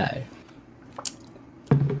hirap eh. Wala eh.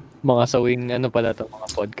 Mga sawing, pala to, mga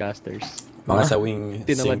podcasters. Mga sawing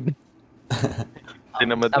Tinamad.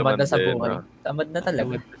 Tamad na sa buhay. Tamad na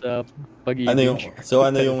talaga. Tamad sa pag-ibig.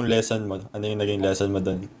 Ano yung lesson mo? Ano yung naging lesson mo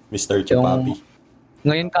doon, Mr. Chupapi?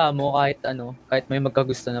 Ngayon kahit may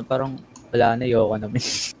magkagusto na, parang wala na, ayoko namin.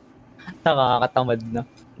 Nakakatamad na.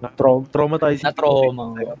 Traumatizing.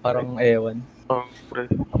 Na-trauma. Parang ewan. Pre.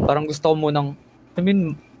 Parang gusto ko munang,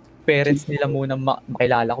 parents nila muna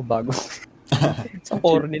makilala ko bago. Sa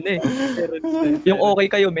corny na eh. Yung okay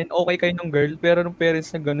kayo ng girl, pero nung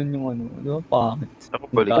parents na ganun yung di ba, pangit. Ako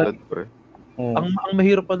baliktad, pre. Ang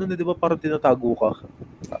mahirap di ba, parang tinatago ka.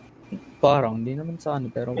 Parang, hindi naman sa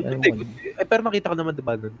pero pero nakita ka naman, di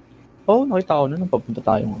ba, nun? Oo, nakita ko nun, nung papunta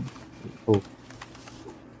tayo.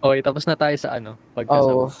 Okay, tapos na tayo sa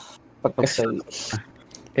pagkasal. Oo, pagkasal.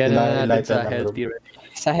 Kaya na natin Light sa lang, healthy bro.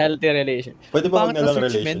 relationship. Sa healthy relation. Pwede ba Pangit huwag na na lang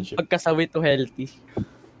switch, men, relationship? pagkasawi to healthy.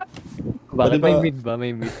 Bakit ba- may mid ba?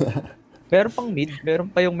 May mid. Meron pang mid, meron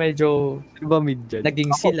pa yung medyo Ano ba mid dyan?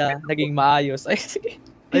 naging sila, naging maayos. Ay, sige.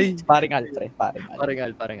 Ay, Paring Al, pre. Paring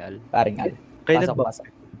Al. parang al. Paring Al. Kailan Pasok, ba? pasok.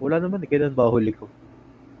 Wala naman eh. Kailan ba huli ko?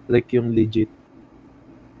 Like yung legit.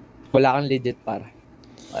 Wala kang legit para.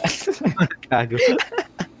 Kago.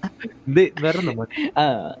 Hindi, meron naman.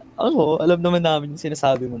 Alam naman namin yung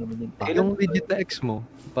sinasabi mo naman yun. Yung legit na ex mo.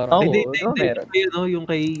 Parang, Oo, Hindi, meron.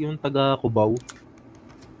 yung taga Cubao.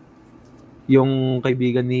 Yung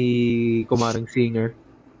kaibigan ni Kumaring Singer.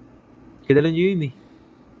 Kilala niyo yun eh.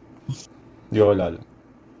 Hindi ko lalo.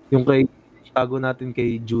 Yung kay tago natin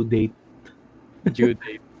kay Due Date. due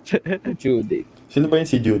date. Due date. Sino ba yung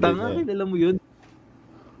si Judy? Tanga, kilala mo yun.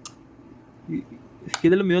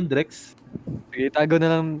 Kilala mo yun, Drex? Sige, tago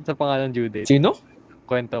na lang sa pangalan due date. Sino?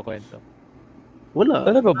 Kwento. Wala.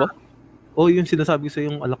 Talaga ba? Yung sinasabi ko sa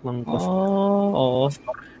yung alak ng pastor. Oo.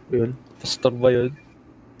 Yun. Pastor ba yun?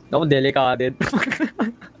 Naku, delicate.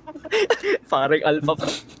 Parang alpha pa.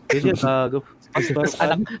 Yun yun, tago. Pastor.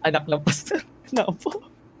 Anak ng pastor. Napo.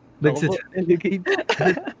 Delegate.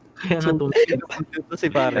 Kaya nga tulad. Ito si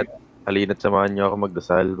pare. Halina't samahan niyo ako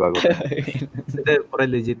magdasal bago. Hindi, para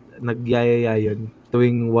legit, nagyayaya yun.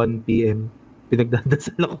 Tuwing 1 p.m.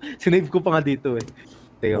 Pinagdadasal ako. Sinave ko pa nga dito eh.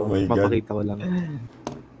 Teka, Oh my God. mapakita ko lang.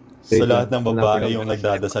 Sa lahat ng babae yung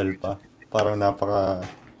nagdadasal pa. Parang napaka...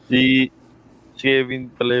 Si Kevin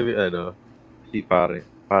pala yung si pare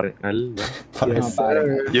Al ba? Yes,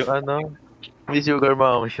 Yung hindi sugar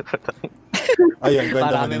mama siya. Ayun,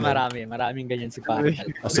 kwenta mo din. Maraming ganyan si Parang Al.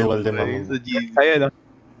 Asukal din mamo. Sa GC. Ayan o.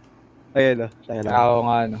 Ayan o. Oo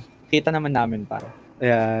nga, Kita naman namin para.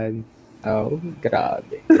 Ayan. Oh,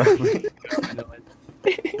 grabe.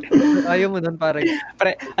 Ayaw mo nun, pare.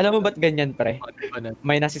 Pre, alam mo ba't ganyan, pre?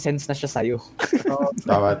 May nasi-sense na siya sa'yo.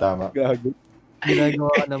 Tama. Gago. Ginagawa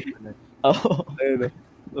ka ng panan. Oo. Ayan o.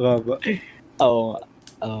 Baba. Oo nga.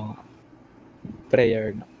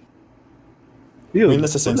 Prayer na. Yun. May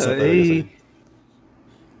nasa-sense na Wala, talaga sa'yo.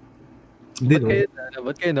 Hindi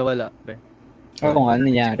Ba't kayo nawala? Pre? Oo nga,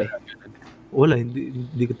 nangyari. Wala,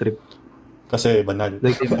 hindi ko trip. Kasi banal.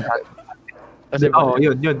 Like, Kasi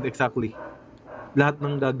yun, exactly. Lahat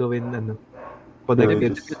ng gagawin,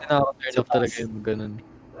 connected. Kasi nakaka-turn off talaga yung ganun.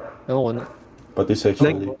 Ewan ko na. Pati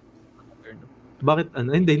sexually. Bakit,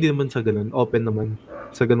 hindi naman sa ganun. Open naman.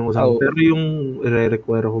 Sa ganung usapan. Pero yung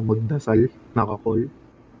i-require ako magdasal, naka-call.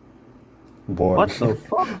 Boy. What the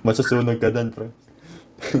fuck? Masusunog ka dun, pre.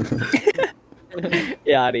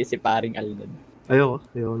 Yari si Paring Al nun. Ayoko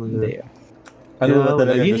nang Hindi. Ano ba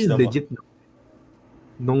talaga yun gusto yung mo? legit.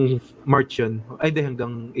 Nung March yun. Ay, di,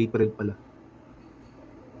 hanggang April pala.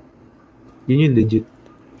 Yun yung legit.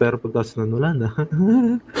 Pero pagkas na wala na.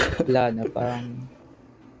 Wala na, parang...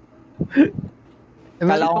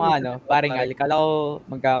 Kala ko nga, Paring Al, kala ko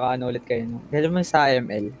magkakaano ulit kayo. No? Kala mo sa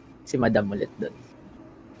ML, si Madam ulit doon.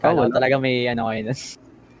 Kala ko talaga may kayo nun.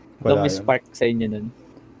 Wala May yun. spark sa inyo nun.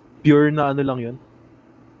 Pure na lang yun.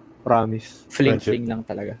 Promise. Fling lang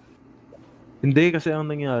talaga. Hindi, kasi ang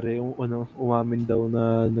nangyari, yung umamin daw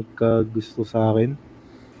na nagkagusto sa akin.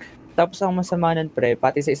 Tapos ang masama nun, pre,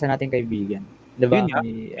 pati sa isa nating kaibigan. Diba? Yun nga.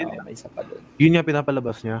 May isa pa doon. Yun nga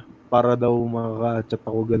pinapalabas niya. Para daw makaka-chat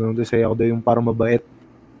ako gano'n. Kasi ako daw yung parang mabait.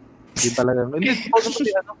 Yun talaga. Hindi,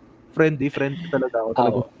 friendly talaga ako.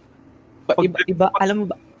 Talaga. Iba, alam mo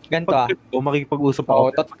ba, ganito Kung makikipag-usap ako.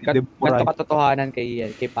 Ganito katotohanan kay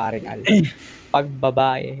Paring Al. Pag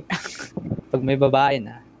babae, pag may babae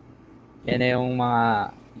na, yan na yung mga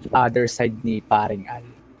other side ni Paring Al.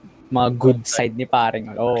 Mga good side ni Paring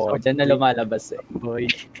Al. Oo, dyan na lumalabas eh. Boy.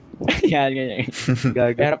 Yan, ganyan.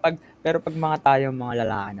 pero pag mga tayong mga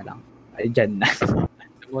lalaki na lang, ay dyan na.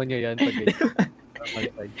 Demonyo yan.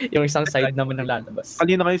 Yung isang side naman ang lalabas.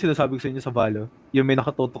 Kanina kayo sinasabi ko sa inyo sa Valo, yung may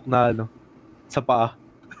nakatutok na sa paa.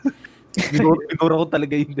 Binura ko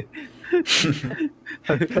talaga yun.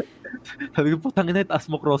 Sabi ko, putang ina, itaas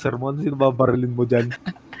mo crosser mo. Sino babarilin mo dyan?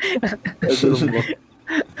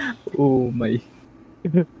 Oh my.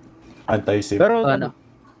 Anti-safe. Pero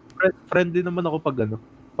friendly naman ako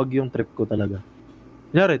pag yung trip ko talaga.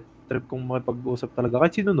 Kunyari, trip kong makipag-usap talaga.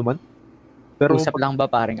 Kahit sino naman. Pero Usap lang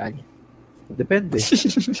ba, Paring Al? depende.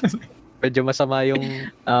 Medyo masama yung...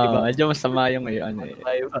 Medyo masama yung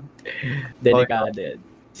delikado yan.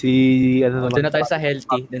 Naman. Doon na tayo sa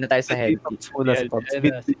healthy. Pops muna si Pops.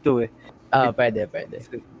 Speed dito eh. Pwede.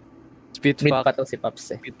 Spit Meet facts. pa to si Pops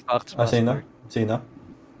eh. Spit facts. Sino?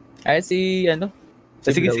 Ay,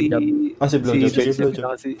 Sige, si Si Blowjob. Sige, Blowjob.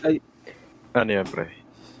 Ano yan, pre?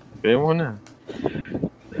 Kaya muna.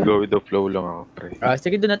 Go with the flow lang ako, pre.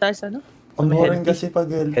 Sige, doon na tayo sa ano? Ang May boring healthy. kasi pag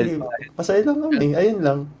healthy. Pasaya lang kami, ayun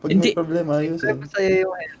lang. Pag Hindi. may problema, ayusin. Masaya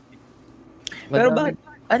yung Pero bakit?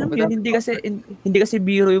 Alam mo yun, hindi kasi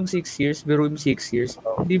biro yung 6 years, biro yung 6 years.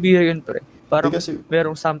 Hindi biro yun, pre. Parang Hindi kasi,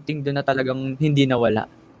 merong something doon na talagang hindi nawala.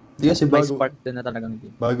 hindi kasi May bago, spark doon na talagang hindi.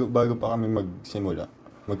 bago pa kami magsimula,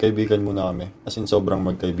 magkaibigan muna kami. As in, sobrang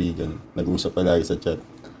magkaibigan. Nag-usap palagi sa chat.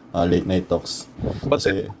 Late night talks.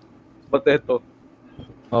 Kasi, Ba't eto?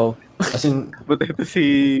 Oh. as in, Ba't eto si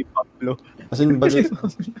Pablo? balit.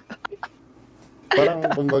 Parang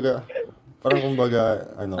kumbaga,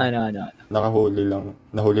 Ano.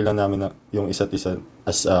 nahuli lang namin na yung isa't isa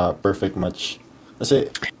as a perfect match.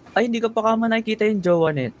 Kasi, Ay, hindi ko pa kama nakikita yung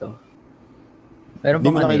jowa nito. Meron Di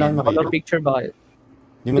bang mo na ano kailangan yan? makita. Color picture ba kayo?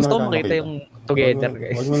 di mo Gusto ko na makita yung together,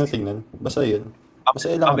 guys. Huwag mo na tingnan. Basta yun. Basta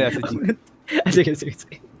lang. Mamaya si G. Sige.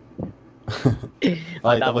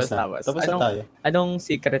 Okay, Tapos. Tapos na tayo. Anong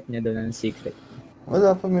secret niya doon? Anong secret?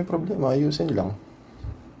 Wala pa, may problema. Ayusin lang.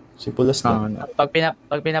 Simple as that.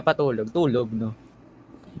 Pag pinapatulog, tulog, no?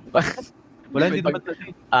 Wala, hindi naman.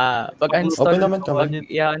 Pag uninstall, Open naman kami. pag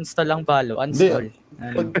i-install lang follow, uninstall.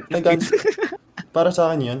 Pag para sa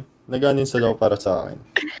akin yun, nag-uninstall ako para sa akin.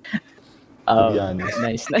 To be honest.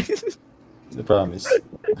 Nice. I promise.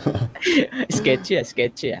 Sketchy.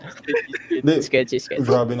 Hindi, Sketchy.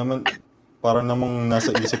 grabe naman. Parang namang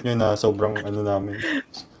nasa isip nyo na sobrang ano namin.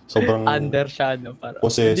 Sobrang Under siya, no? Parang,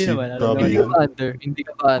 possessive. Grabe Hindi yun. ka pa under. Hindi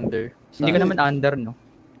ka pa under. Hindi ka naman under, no?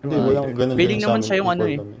 Hindi, walang ganun. Feeling din naman sa siya yung amin, ano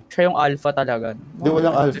equal kami. Siya yung alpha talaga. Hindi,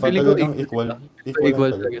 walang alpha. Feeling ko Talagang equal. Equal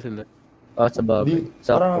lang talaga sila. Sa bagay.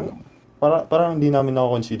 Parang hindi namin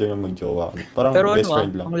ako-consider yung mag-jowa. Parang Pero best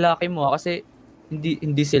friend lang. ang laki mo kasi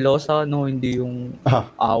hindi selosa, no? Hindi yung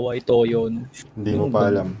away to yun. Hindi mo pa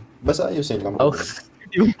alam. Basta ayusin lang. Oh.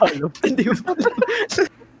 Hindi mo pa alam.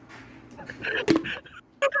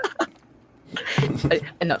 Ay,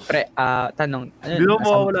 pre, tanong. Hindi mo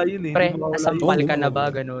mawawala yun eh. Pre, Hindi mo mawawala nasampal yun. ka na ba,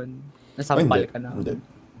 ganun? Nasampal ka na? Hindi.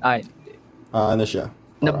 Ay, Ano siya?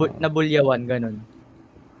 Parang- nabulyawan, ganun.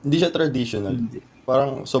 Hindi siya traditional.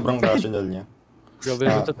 Parang sobrang rational niya. Grabe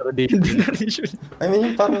ito tradition. I mean,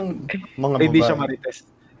 yung parang mga babae. Hindi siya marites.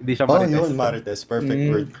 Hindi siya Oh, marites. yun, marites. Perfect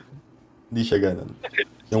word. Hindi siya ganun.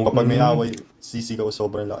 Yung kapag may away, sisigaw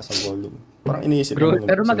sobrang lakas ang volume. Parang iniisip Bro, mo.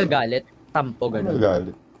 pero magagalit. Tampo, ganun.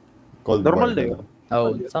 Magagalit. Cold Normal war, na yun. ganun. Oh,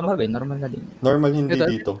 sa bagay, normal na din. Normal hindi Ito,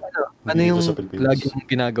 dito. Ano Hindi yung dito sa Pilipinas. lagi mong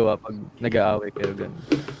ginagawa pag nag-aaway kayo ganun?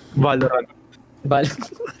 Valorant.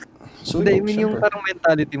 Suyo, Hindi, I mean yung syempre. parang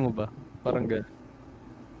mentality mo ba? Parang ganun.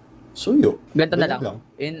 Suyo. Ganito na Ganun lang.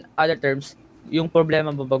 In other terms, yung problema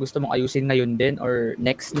mo ba gusto mong ayusin ngayon din or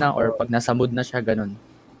next na or pag nasa mood na siya, ganun?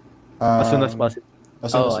 As soon as possible. As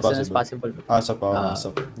soon as As soon as possible. possible. Asap ako,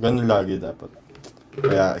 asap. Ganun lagi dapat.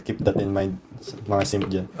 Kaya keep that in mind, mga simp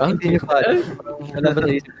dyan. Hindi niyo pa alam. Wala ba sa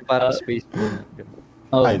isip niyo parang space mo na? Ganun.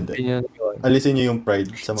 Oh. Ay, hindi. Hindi niyo nagawa. Alisin niyo yung pride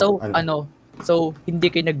sa So, ano. So, hindi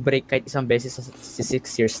kayo nag-break kahit isang beses sa 6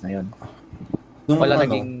 years na yon. Nung Wala ano,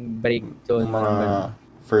 naging break doon. Yung mga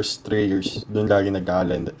first 3 years, doon lagi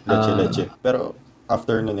nag-aalan. Leche. Pero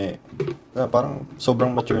after nun parang sobrang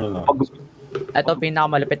mature na. Ito,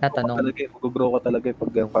 pinakamalapit na tanong. Mag-grow ka talaga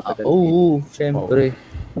pag ang patagal. Oo, syempre.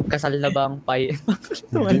 Kasal na ba ang pay?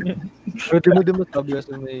 Pero di mo din masabi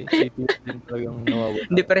kasi may 8 years din talagang nawawala.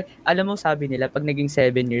 Hindi, pre. Alam mo, sabi nila, pag naging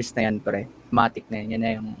 7 years na yan, pre, matik na yan. Yan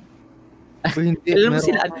na yung... Hindi, Alam mo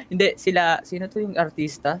meron- sino to yung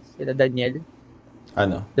artista? Sila Daniel?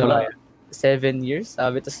 Ano? Diba? 7 years,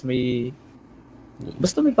 sabi, tas may...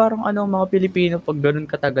 Basta may parang mga Pilipino pag ganun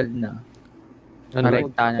katagal na.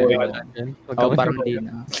 Rekta na. Parang di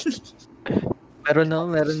na.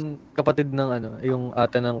 Meron kapatid ng yung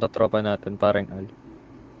ate ng katropa natin, parang Al.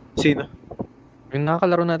 Sino? Yung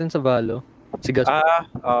nakakalaro natin sa Valo, si Gas.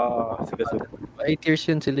 Sige. 8 years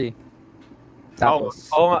yun sila eh. Tapos,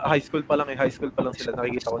 Oo nga, high school pa lang sila.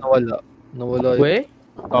 Nakikita ko. Nawala. we?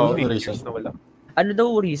 Ano Eight reason? years nawala. Ano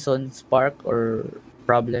daw reason? Spark or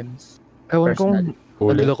problems? Ewan ko, Personal.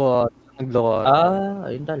 Huli. nagloko.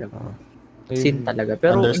 Ayun talaga. Sin talaga.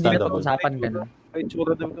 Pero hindi na Understandable. pag-usapan ganun. Ay,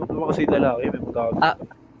 tsura naman kasi lalaki. May magkakaroon.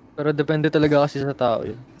 Pero depende talaga kasi sa tao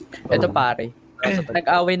yun. Ito pare,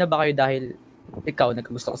 nag-away na ba kayo dahil ikaw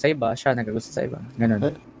nagkagusto ko sa iba, siya nagkagusto sa iba?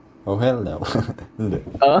 Ganun. Oh, hell no. Hindi.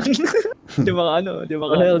 Di ba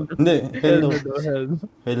hell? Hindi, hell no. Hell.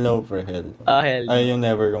 Hell no for hell. Hell. Ay, yung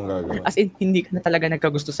never kong gagawin. As in, hindi ka na talaga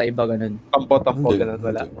nagkagusto sa iba, ganun. Tampo, Hindi, ganun,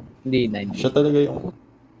 wala. hindi. Hindi. Siya talaga yung...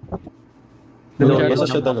 Loyal Basta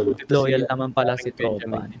siya naman. talaga. Loyal naman pala si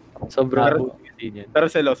Tropa. Sobrang Pero- buti kasi niyan. Pero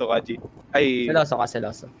seloso ka, G. Ay, Seloso ka,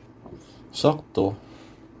 seloso. Sakto.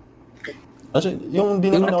 Kasi yung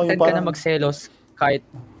di Yung naman ako yung nag-tend ka na parang... magselos kahit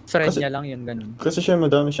friend Kasi- niya lang yun, ganun. Kasi siya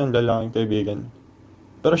madami siyang lalaking kaibigan.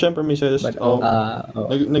 Pero syempre may selos But, ako.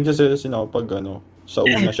 oo. Nagsaselos din ako pag sa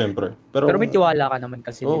una syempre. Pero May tiwala ka naman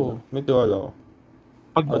kasi, di ba? Oo, may tiwala ako.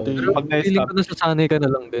 Pati, Pero pag feeling ko na-stop, nasasanay ka na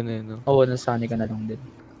lang din eh, no? Oo, nasanay ka na lang din.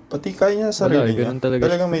 Pati kaya niya sa Wala, sarili niya. ganun talaga.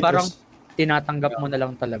 Talagang may Parang trust. tinatanggap mo na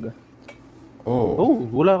lang talaga. Oo.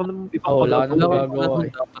 wala ka naman ibang Wala ka naman pagkakagawa. magagawa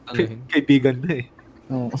eh. Dapat ano eh. Kaibigan na eh.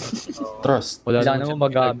 Oo. Trust. Wala Kailangan naman mo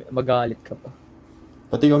magalit ka pa.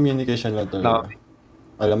 Pati communication lang talaga.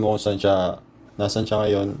 Alam mo kung nasan siya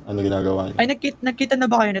ngayon, ano ginagawa niya. Ay, nagkita na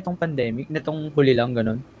ba kayo nitong pandemic? Nitong huli lang,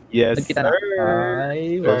 ganun? Yes, Nagkita na?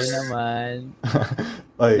 Ay, wow Yes. naman.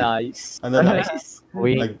 Oy, Nice. ano lang, Nice.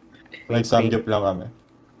 nag-samgyup lang kami.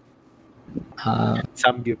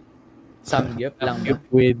 Samgyup. Samgyup lang ba?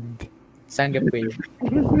 with Samgyup with.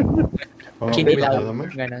 Oh, Kinilaw. ano naman?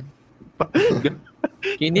 Ganun.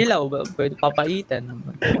 Kinilaw. Pwede papaitan.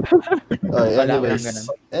 Ay, Wala anyways. lang ganun.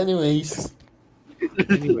 Anyways.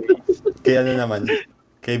 Kaya ano naman,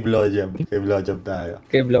 kay blowjob tayo.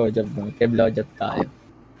 Kay blowjob mo. Kay blowjob tayo.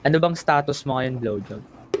 Ano bang status mo ngayon, blowjob?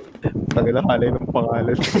 Tagal na halay ng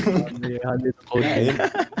pangalan. Ayun.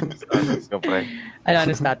 Status ka, pre.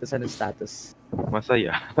 Ano status?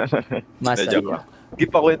 Masaya. Masaya. Di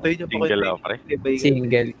pa kwentuhin niyo. Single ako, pre.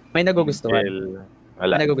 Single. May nagugustuhan?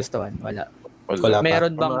 Wala. May nagugustuhan? Wala. Wala pa.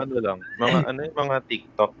 Meron bang... Mga ano lang. Mga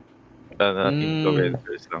TikTok.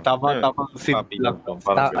 Influencers lang. Tama, Happy simple lang.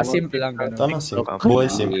 Simple lang ganun. Tama, simple. Buhay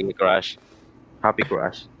simple. Happy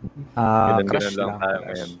crush. Ganun Crush lang tayo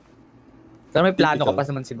ngayon. Pero may plano ka pa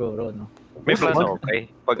naman siguro, no? May plano ako, pre.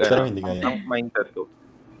 Pero hindi ngayon. Ang mindset ko,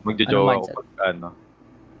 magjojowa ako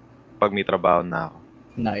pag may trabaho na ako.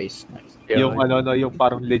 Nice. Yung yung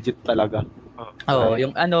parang legit talaga. Oo,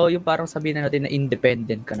 yung parang sabihin na natin na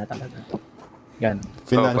independent ka na talaga. Ganun.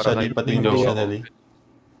 Financially, pati emotionally.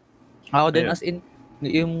 Ako din, as in,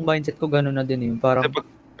 yung mindset ko gano'n na din yung parang... Kasi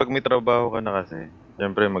pag may trabaho ka na kasi,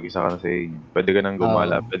 siyempre mag-isa ka na sa inyo. Pwede ka nang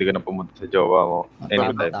gumala, pwede ka nang pumunta sa jowa mo.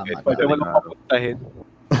 Anytime. Tama. Pwede mo lang papuntahin.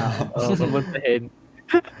 pamuntahin.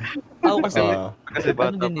 Ako kasi, Kasi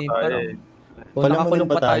bata din pa tayo parang... eh. Nakakulong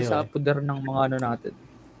pa pa tayo tayo sa eh. puder ng mga natin.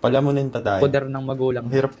 Palamunin pa tayo. Puder ng magulang.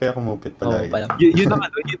 Ang hirap kaya kumupit Oo, palagi. pala.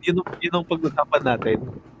 Yun ang pag-usapan natin.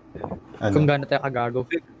 Ano? Kung gano'n tayo kagago.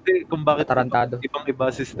 Kung bakit Tarantado.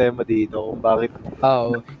 ibang-iba sistema dito, kung bakit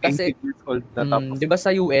Oo. Kasi, 18 years old na tapos. di ba sa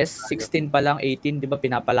US, 16 pa lang, 18, di ba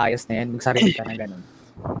pinapalayas na yan, magsarili ka na gano'n.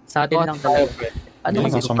 Sa atin lang talaga. Ano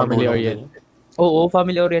Hindi kasi, sa family magulang oriented. din. oo,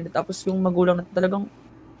 family oriented. Tapos yung magulang na talagang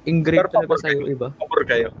engraved Pero talaga sa'yo, iba. Pabor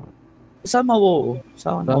kayo. Sama, oo.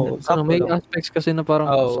 Sama, May aspects kasi na parang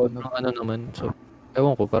Oo. sobrang ano naman. So,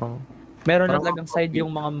 ewan ko, parang Meron na Parang- talagang side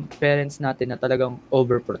yung mga parents natin na talagang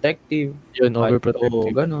overprotective. yun, Oo,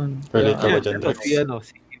 overprotective. ganun. Relate ka ba Kaya, dyan, Rex?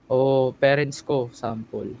 parents ko,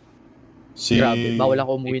 sample. Si... Grabe, bawal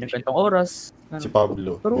ako umuwi ng gantong oras. Si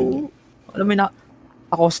Pablo. Pero, alam mo na,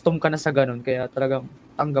 accustom ka na sa ganun, kaya talagang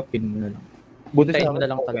tanggapin mo na lang. Buti Tayo sa mo na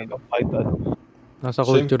lang talaga. Kahit ano. Nasa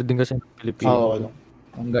culture din kasi ng Pilipino. Oo. ano.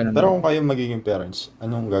 Ang ganun. Pero kung kayo magiging parents,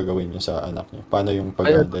 anong gagawin niyo sa anak niyo? Paano yung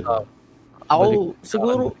pag-handle? Ako,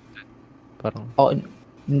 siguro, Parang,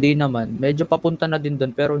 hindi naman. Medyo papunta na din doon,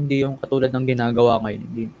 pero hindi yung katulad ng ginagawa ngayon.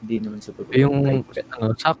 Hindi naman siguro. yung,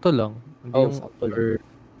 sakto lang. Hindi Oo, yung sakto lang.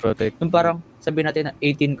 protect. Yung parang, sabihin natin na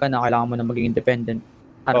 18 ka na, kailangan mo na maging independent.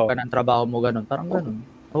 Hanap ka ng trabaho mo, ganun. Parang ganun.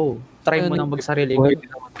 Try mo nang magsarili. Buhay din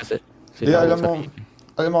naman kasi. Di, alam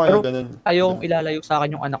mo kayo Pero- ganun. Ayokong ilalayo sa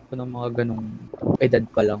akin yung anak ko ng mga ganung edad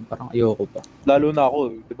pa lang. Parang ayoko pa. Lalo na ako,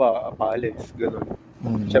 di ba, paalis, gano'n.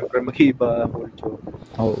 Siyempre, mag-iba ang culture.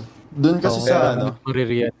 Oo. Doon kasi sa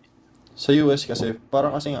Maririyan. sa US kasi,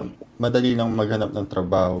 parang kasi nga, madali lang maghanap ng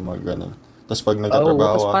trabaho, ganun. Tapos pag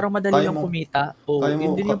nagtatrabaho Tapos ka, parang madali kaya lang mo- kumita. kaya mo-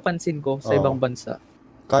 Yun din yung pansin ko sa Oo. ibang bansa.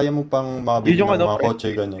 kaya mo pang makabili Yun yung ng ano, mga kotse,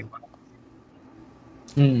 ganun.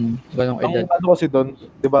 Ganong edad. Ang ano kasi doon,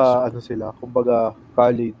 di ba, ano sila, kumbaga,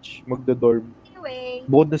 college, magdo-dorm.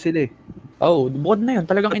 Bukod na sila eh. Bukod na yun.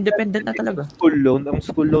 Talagang independent na talaga. Ang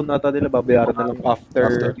school loan nata nila, babayaran na lang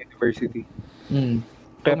after. University.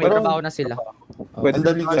 Kung may Pero- trabaho na sila. Pwede Ang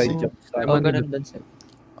dali na kasi- side job. Mga ganun din sila.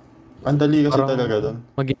 Ang dali kasi Parang- talaga doon.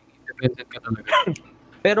 Magiging independent ka talaga.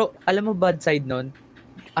 Pero alam mo bad side nun,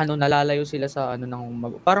 nalalayo sila sa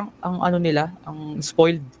parang ang nila, ang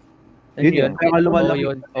spoiled. Yun, kaya nga lumalaki.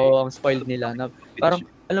 Ang spoiled nila na parang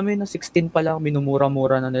alam mo yun na 16 pa lang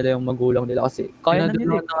minumura-mura na nila yung magulang nila kasi kaya na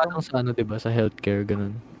nila. Pinadala sa diba, sa healthcare,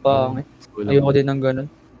 ganun. Pangit. Kulang. Ayoko din ng ganun.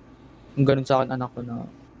 Yung ganun sa akin anak ko na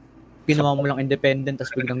ginawa mo lang independent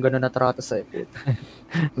tapos biglang ganun natrata sa'yo.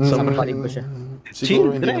 Sasampalin ko siya.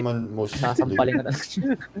 Siguro hindi Children. naman most Sasampalin na talaga siya.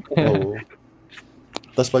 Oo.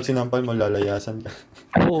 Tapos pag sinampal mo, lalayasan ka.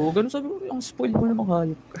 Oo, ganun sabi ko, ang spoiled mo namang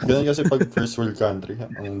hayop. Ganun kasi pag first world country,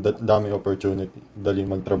 ang daming opportunity,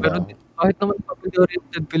 daling magtrabaho. Pero kahit naman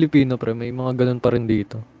family-oriented Pilipino, pre, may mga ganun pa rin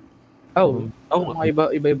dito.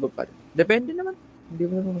 Mga iba-iba pa rin. Depende naman. Hindi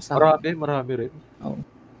mo naman masabi. Marami rin.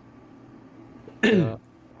 Kaya,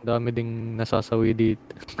 ang dami ding nasasawi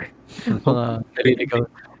dito. Mga naliligaw.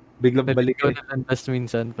 Biglang balik Naliligaw na landas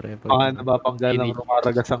minsan, pre. Nabapanggal ng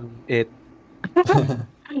rumaragas ang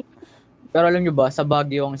Pero alam nyo ba, sa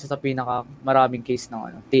Baguio ang isa sa pinaka maraming case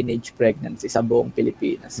ng teenage pregnancy sa buong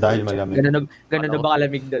Pilipinas. Dahil malamig. Ganun na ba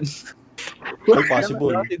kalamig doon? Ay,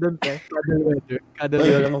 possible. Cuddle weather.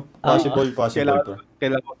 Ay, alam mo, possible.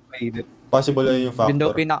 Kailangan ko mainit. Possible ay yung Yun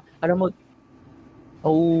daw factor. alam mo,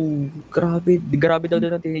 grabe daw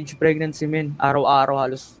doon ang teenage pregnancy, men. Araw-araw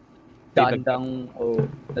halos daandang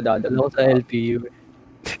nadadala Ako sa LTU.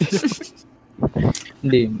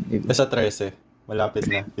 Hindi. Sa 13, malapit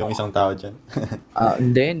na yung isang tao dyan.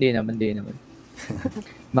 Hindi naman.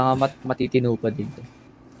 Mga matitino pa dito.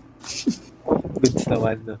 Goods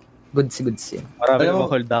naman, no? Goods yan. Marami namang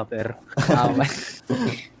hold upper.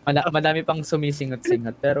 Madami pang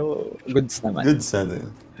sumisingot-singot, pero goods naman. Good sana.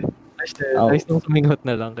 Nice nung sumingot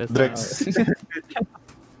na lang. Kasi,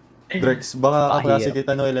 Drex, baka kaklase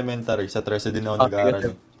kita no elementary. Sa 13 din ako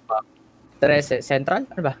nag-aaral. 13, Central?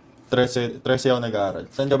 Ano ba? 13 ako nag-aaral.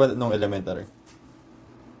 Saan ka ba nung elementary?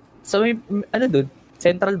 So, ano doon?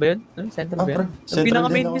 Central ba yun? Central ba yun? Central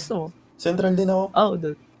Pinaka-main din ako. gusto mo? Central din ako.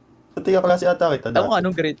 Doon. Sa tiga klase ata kita Ako,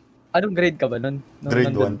 dati. anong grade ka ba nun?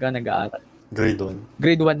 Grade nandun 1. ka nag-aaral? Grade 1.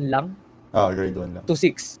 Grade 1 lang? Grade 1 lang. To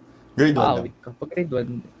 6? Grade 1 lang. Wait ka. Pag grade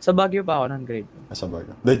 1, sa Baguio pa ako ng grade 1. Sa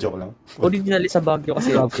Baguio. De, joke lang. Originally sa Baguio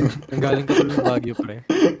kasi. Nanggaling ka tuloy ng Baguio, pre.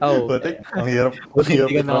 Batik, ang hirap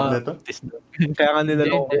i-prop nito. Kaya nga nila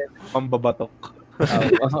lang pambabatok.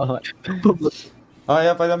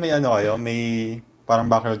 Kaya pala may kayo, may parang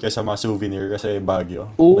background kayo sa mga souvenir kasi Baguio.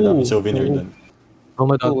 Madaming souvenir doon.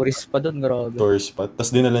 Tourist pa doon, grabe. Tourist spot.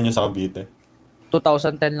 Tapos dinala nyo sa Cavite.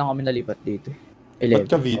 2010 lang kami nalipat dito. 11. Ba't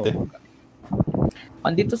Cavite?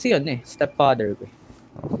 Andito siya stepfather ko.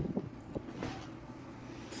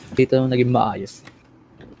 Dito nung naging maayos.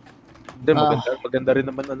 Hindi, maganda rin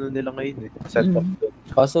naman nila ngayon setup doon.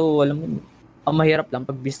 Kaso, alam mo, ang mahirap lang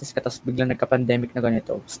pag business ka tapos biglang nagka-pandemic na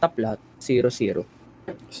ganito, stop lahat, 0-0.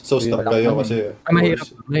 So stop kayo kasi...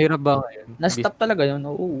 Mahirap ba ngayon? Na-stop talaga yun,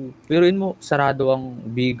 oo. Piruin mo, sarado ang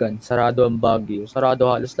vegan, sarado ang Baguio, sarado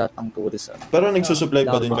halos lahat ng tourism. Pero nagsusupply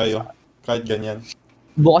pa din kayo, kahit ganyan.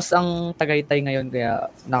 Bukas ang Tagaytay ngayon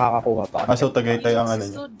kaya nakakakuha pa. So Tagaytay ang ano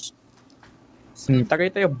nyo.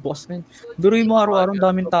 Tagaytay ang boss, man. Biruin mo araw-araw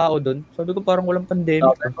daming tao doon. Sabi ko parang walang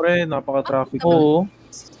pandemic. Siyempre, napaka-traffic. Oo.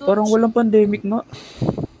 Parang walang pandemic nga.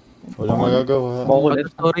 Walang magagawa.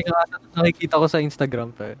 Story nga nakikita ko sa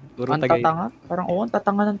Instagram, pre. Puro Ang tatanga? Parang ang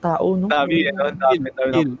tatanga ng tao, no? Dami.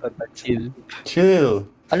 Chill.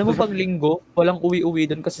 Alam mo pag linggo, walang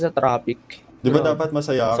uwi-uwi doon kasi sa traffic. Di ba dapat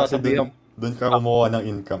masaya ka kasi doon ka kumuha ng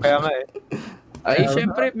income? Kaya nga Ay,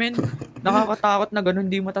 syempre, men, nakakatakot na ganun,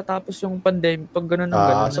 hindi matatapos yung pandemic pag ganun ang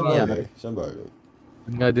ganun nangyayari. Sabagay.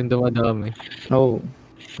 Nga din dumadami. Oo.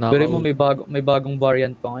 Pero mo may bagong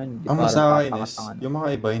variant pa ngayon. Ang masakainis, yung mga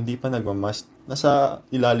iba hindi pa nagmamask, nasa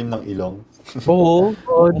ilalim ng ilong. Oo.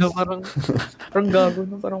 Parang gago,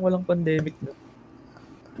 no? Parang walang pandemic. No?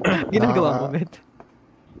 Ginagawa mo, Met.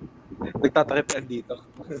 Nagtatakip yan dito.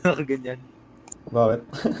 Ganyan. Bakit?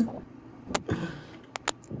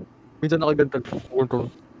 Minsan nakagantal.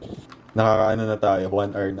 Nakakaano na tayo,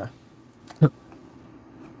 1 hour na.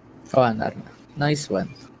 1 hour na. Nice one.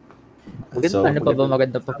 So, ano pa ba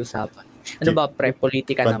maganda pag-usapan? Ano ba,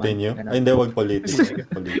 politika naman? Continue? Ay, hindi, wag politika.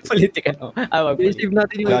 Politika no? Wag I-save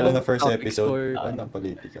natin yung lalo na first topics episode, for- ng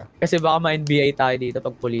politika. Kasi baka ma-NBA tayo dito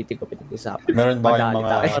pag politiko pinag-usapan. Meron ba kayong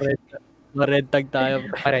Madali mga... Ma-red tag tayo.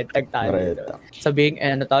 Red tag tayo. Red dito. tag. Sabihin,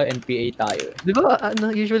 tayo, NPA tayo. Di ba,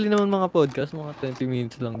 usually naman mga podcast, mga 20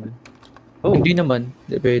 minutes lang din. Hindi naman.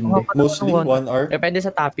 Depende. Mostly 1 hour? Depende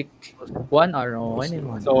sa topic. 1 hour, okay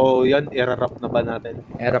naman. So, yan, i-wrap na ba natin?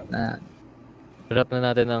 Erap na. Wrap na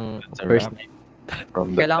natin ng That's a first wrap. night.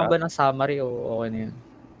 From the Kailangan top. ba ng summary o okay na yun?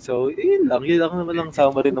 So, yun lang naman lang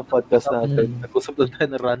summary ng podcast natin. Nag-usap lang tayo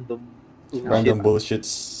ng Random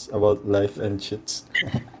bullshits about life and shits.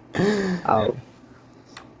 Ow.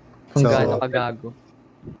 Kung So, gaano kagago.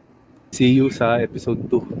 See you sa episode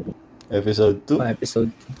 2. Episode 2?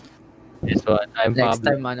 Episode. This one, I'm Next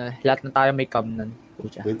Pablo. time, lahat na tayo may cam nun.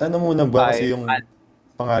 Pucha. Wait, ano muna ba kasi Bye. yung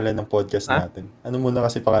pangalan ng podcast natin? Ano muna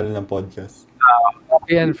kasi pangalan ng podcast?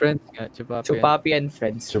 Chupapi and Friends nga. Chupapi and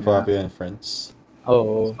Friends. Chupapi and Friends.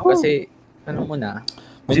 Oo. Kasi, ano muna?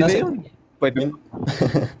 May Sino nasa, yun? Pwede.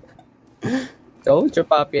 So,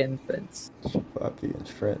 Chupapi and Friends. Papi and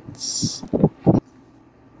Friends.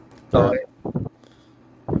 Okay.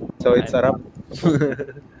 So, it's a wrap.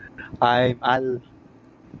 I'm Al.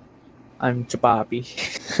 I'm Chupapi.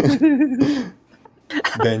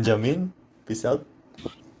 Benjamin, peace out.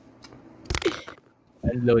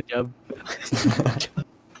 Hello, job.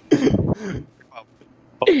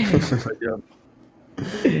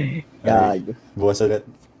 Gago. Bukas ulit.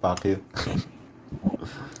 Fuck you.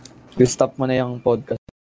 Stop mo na yung podcast.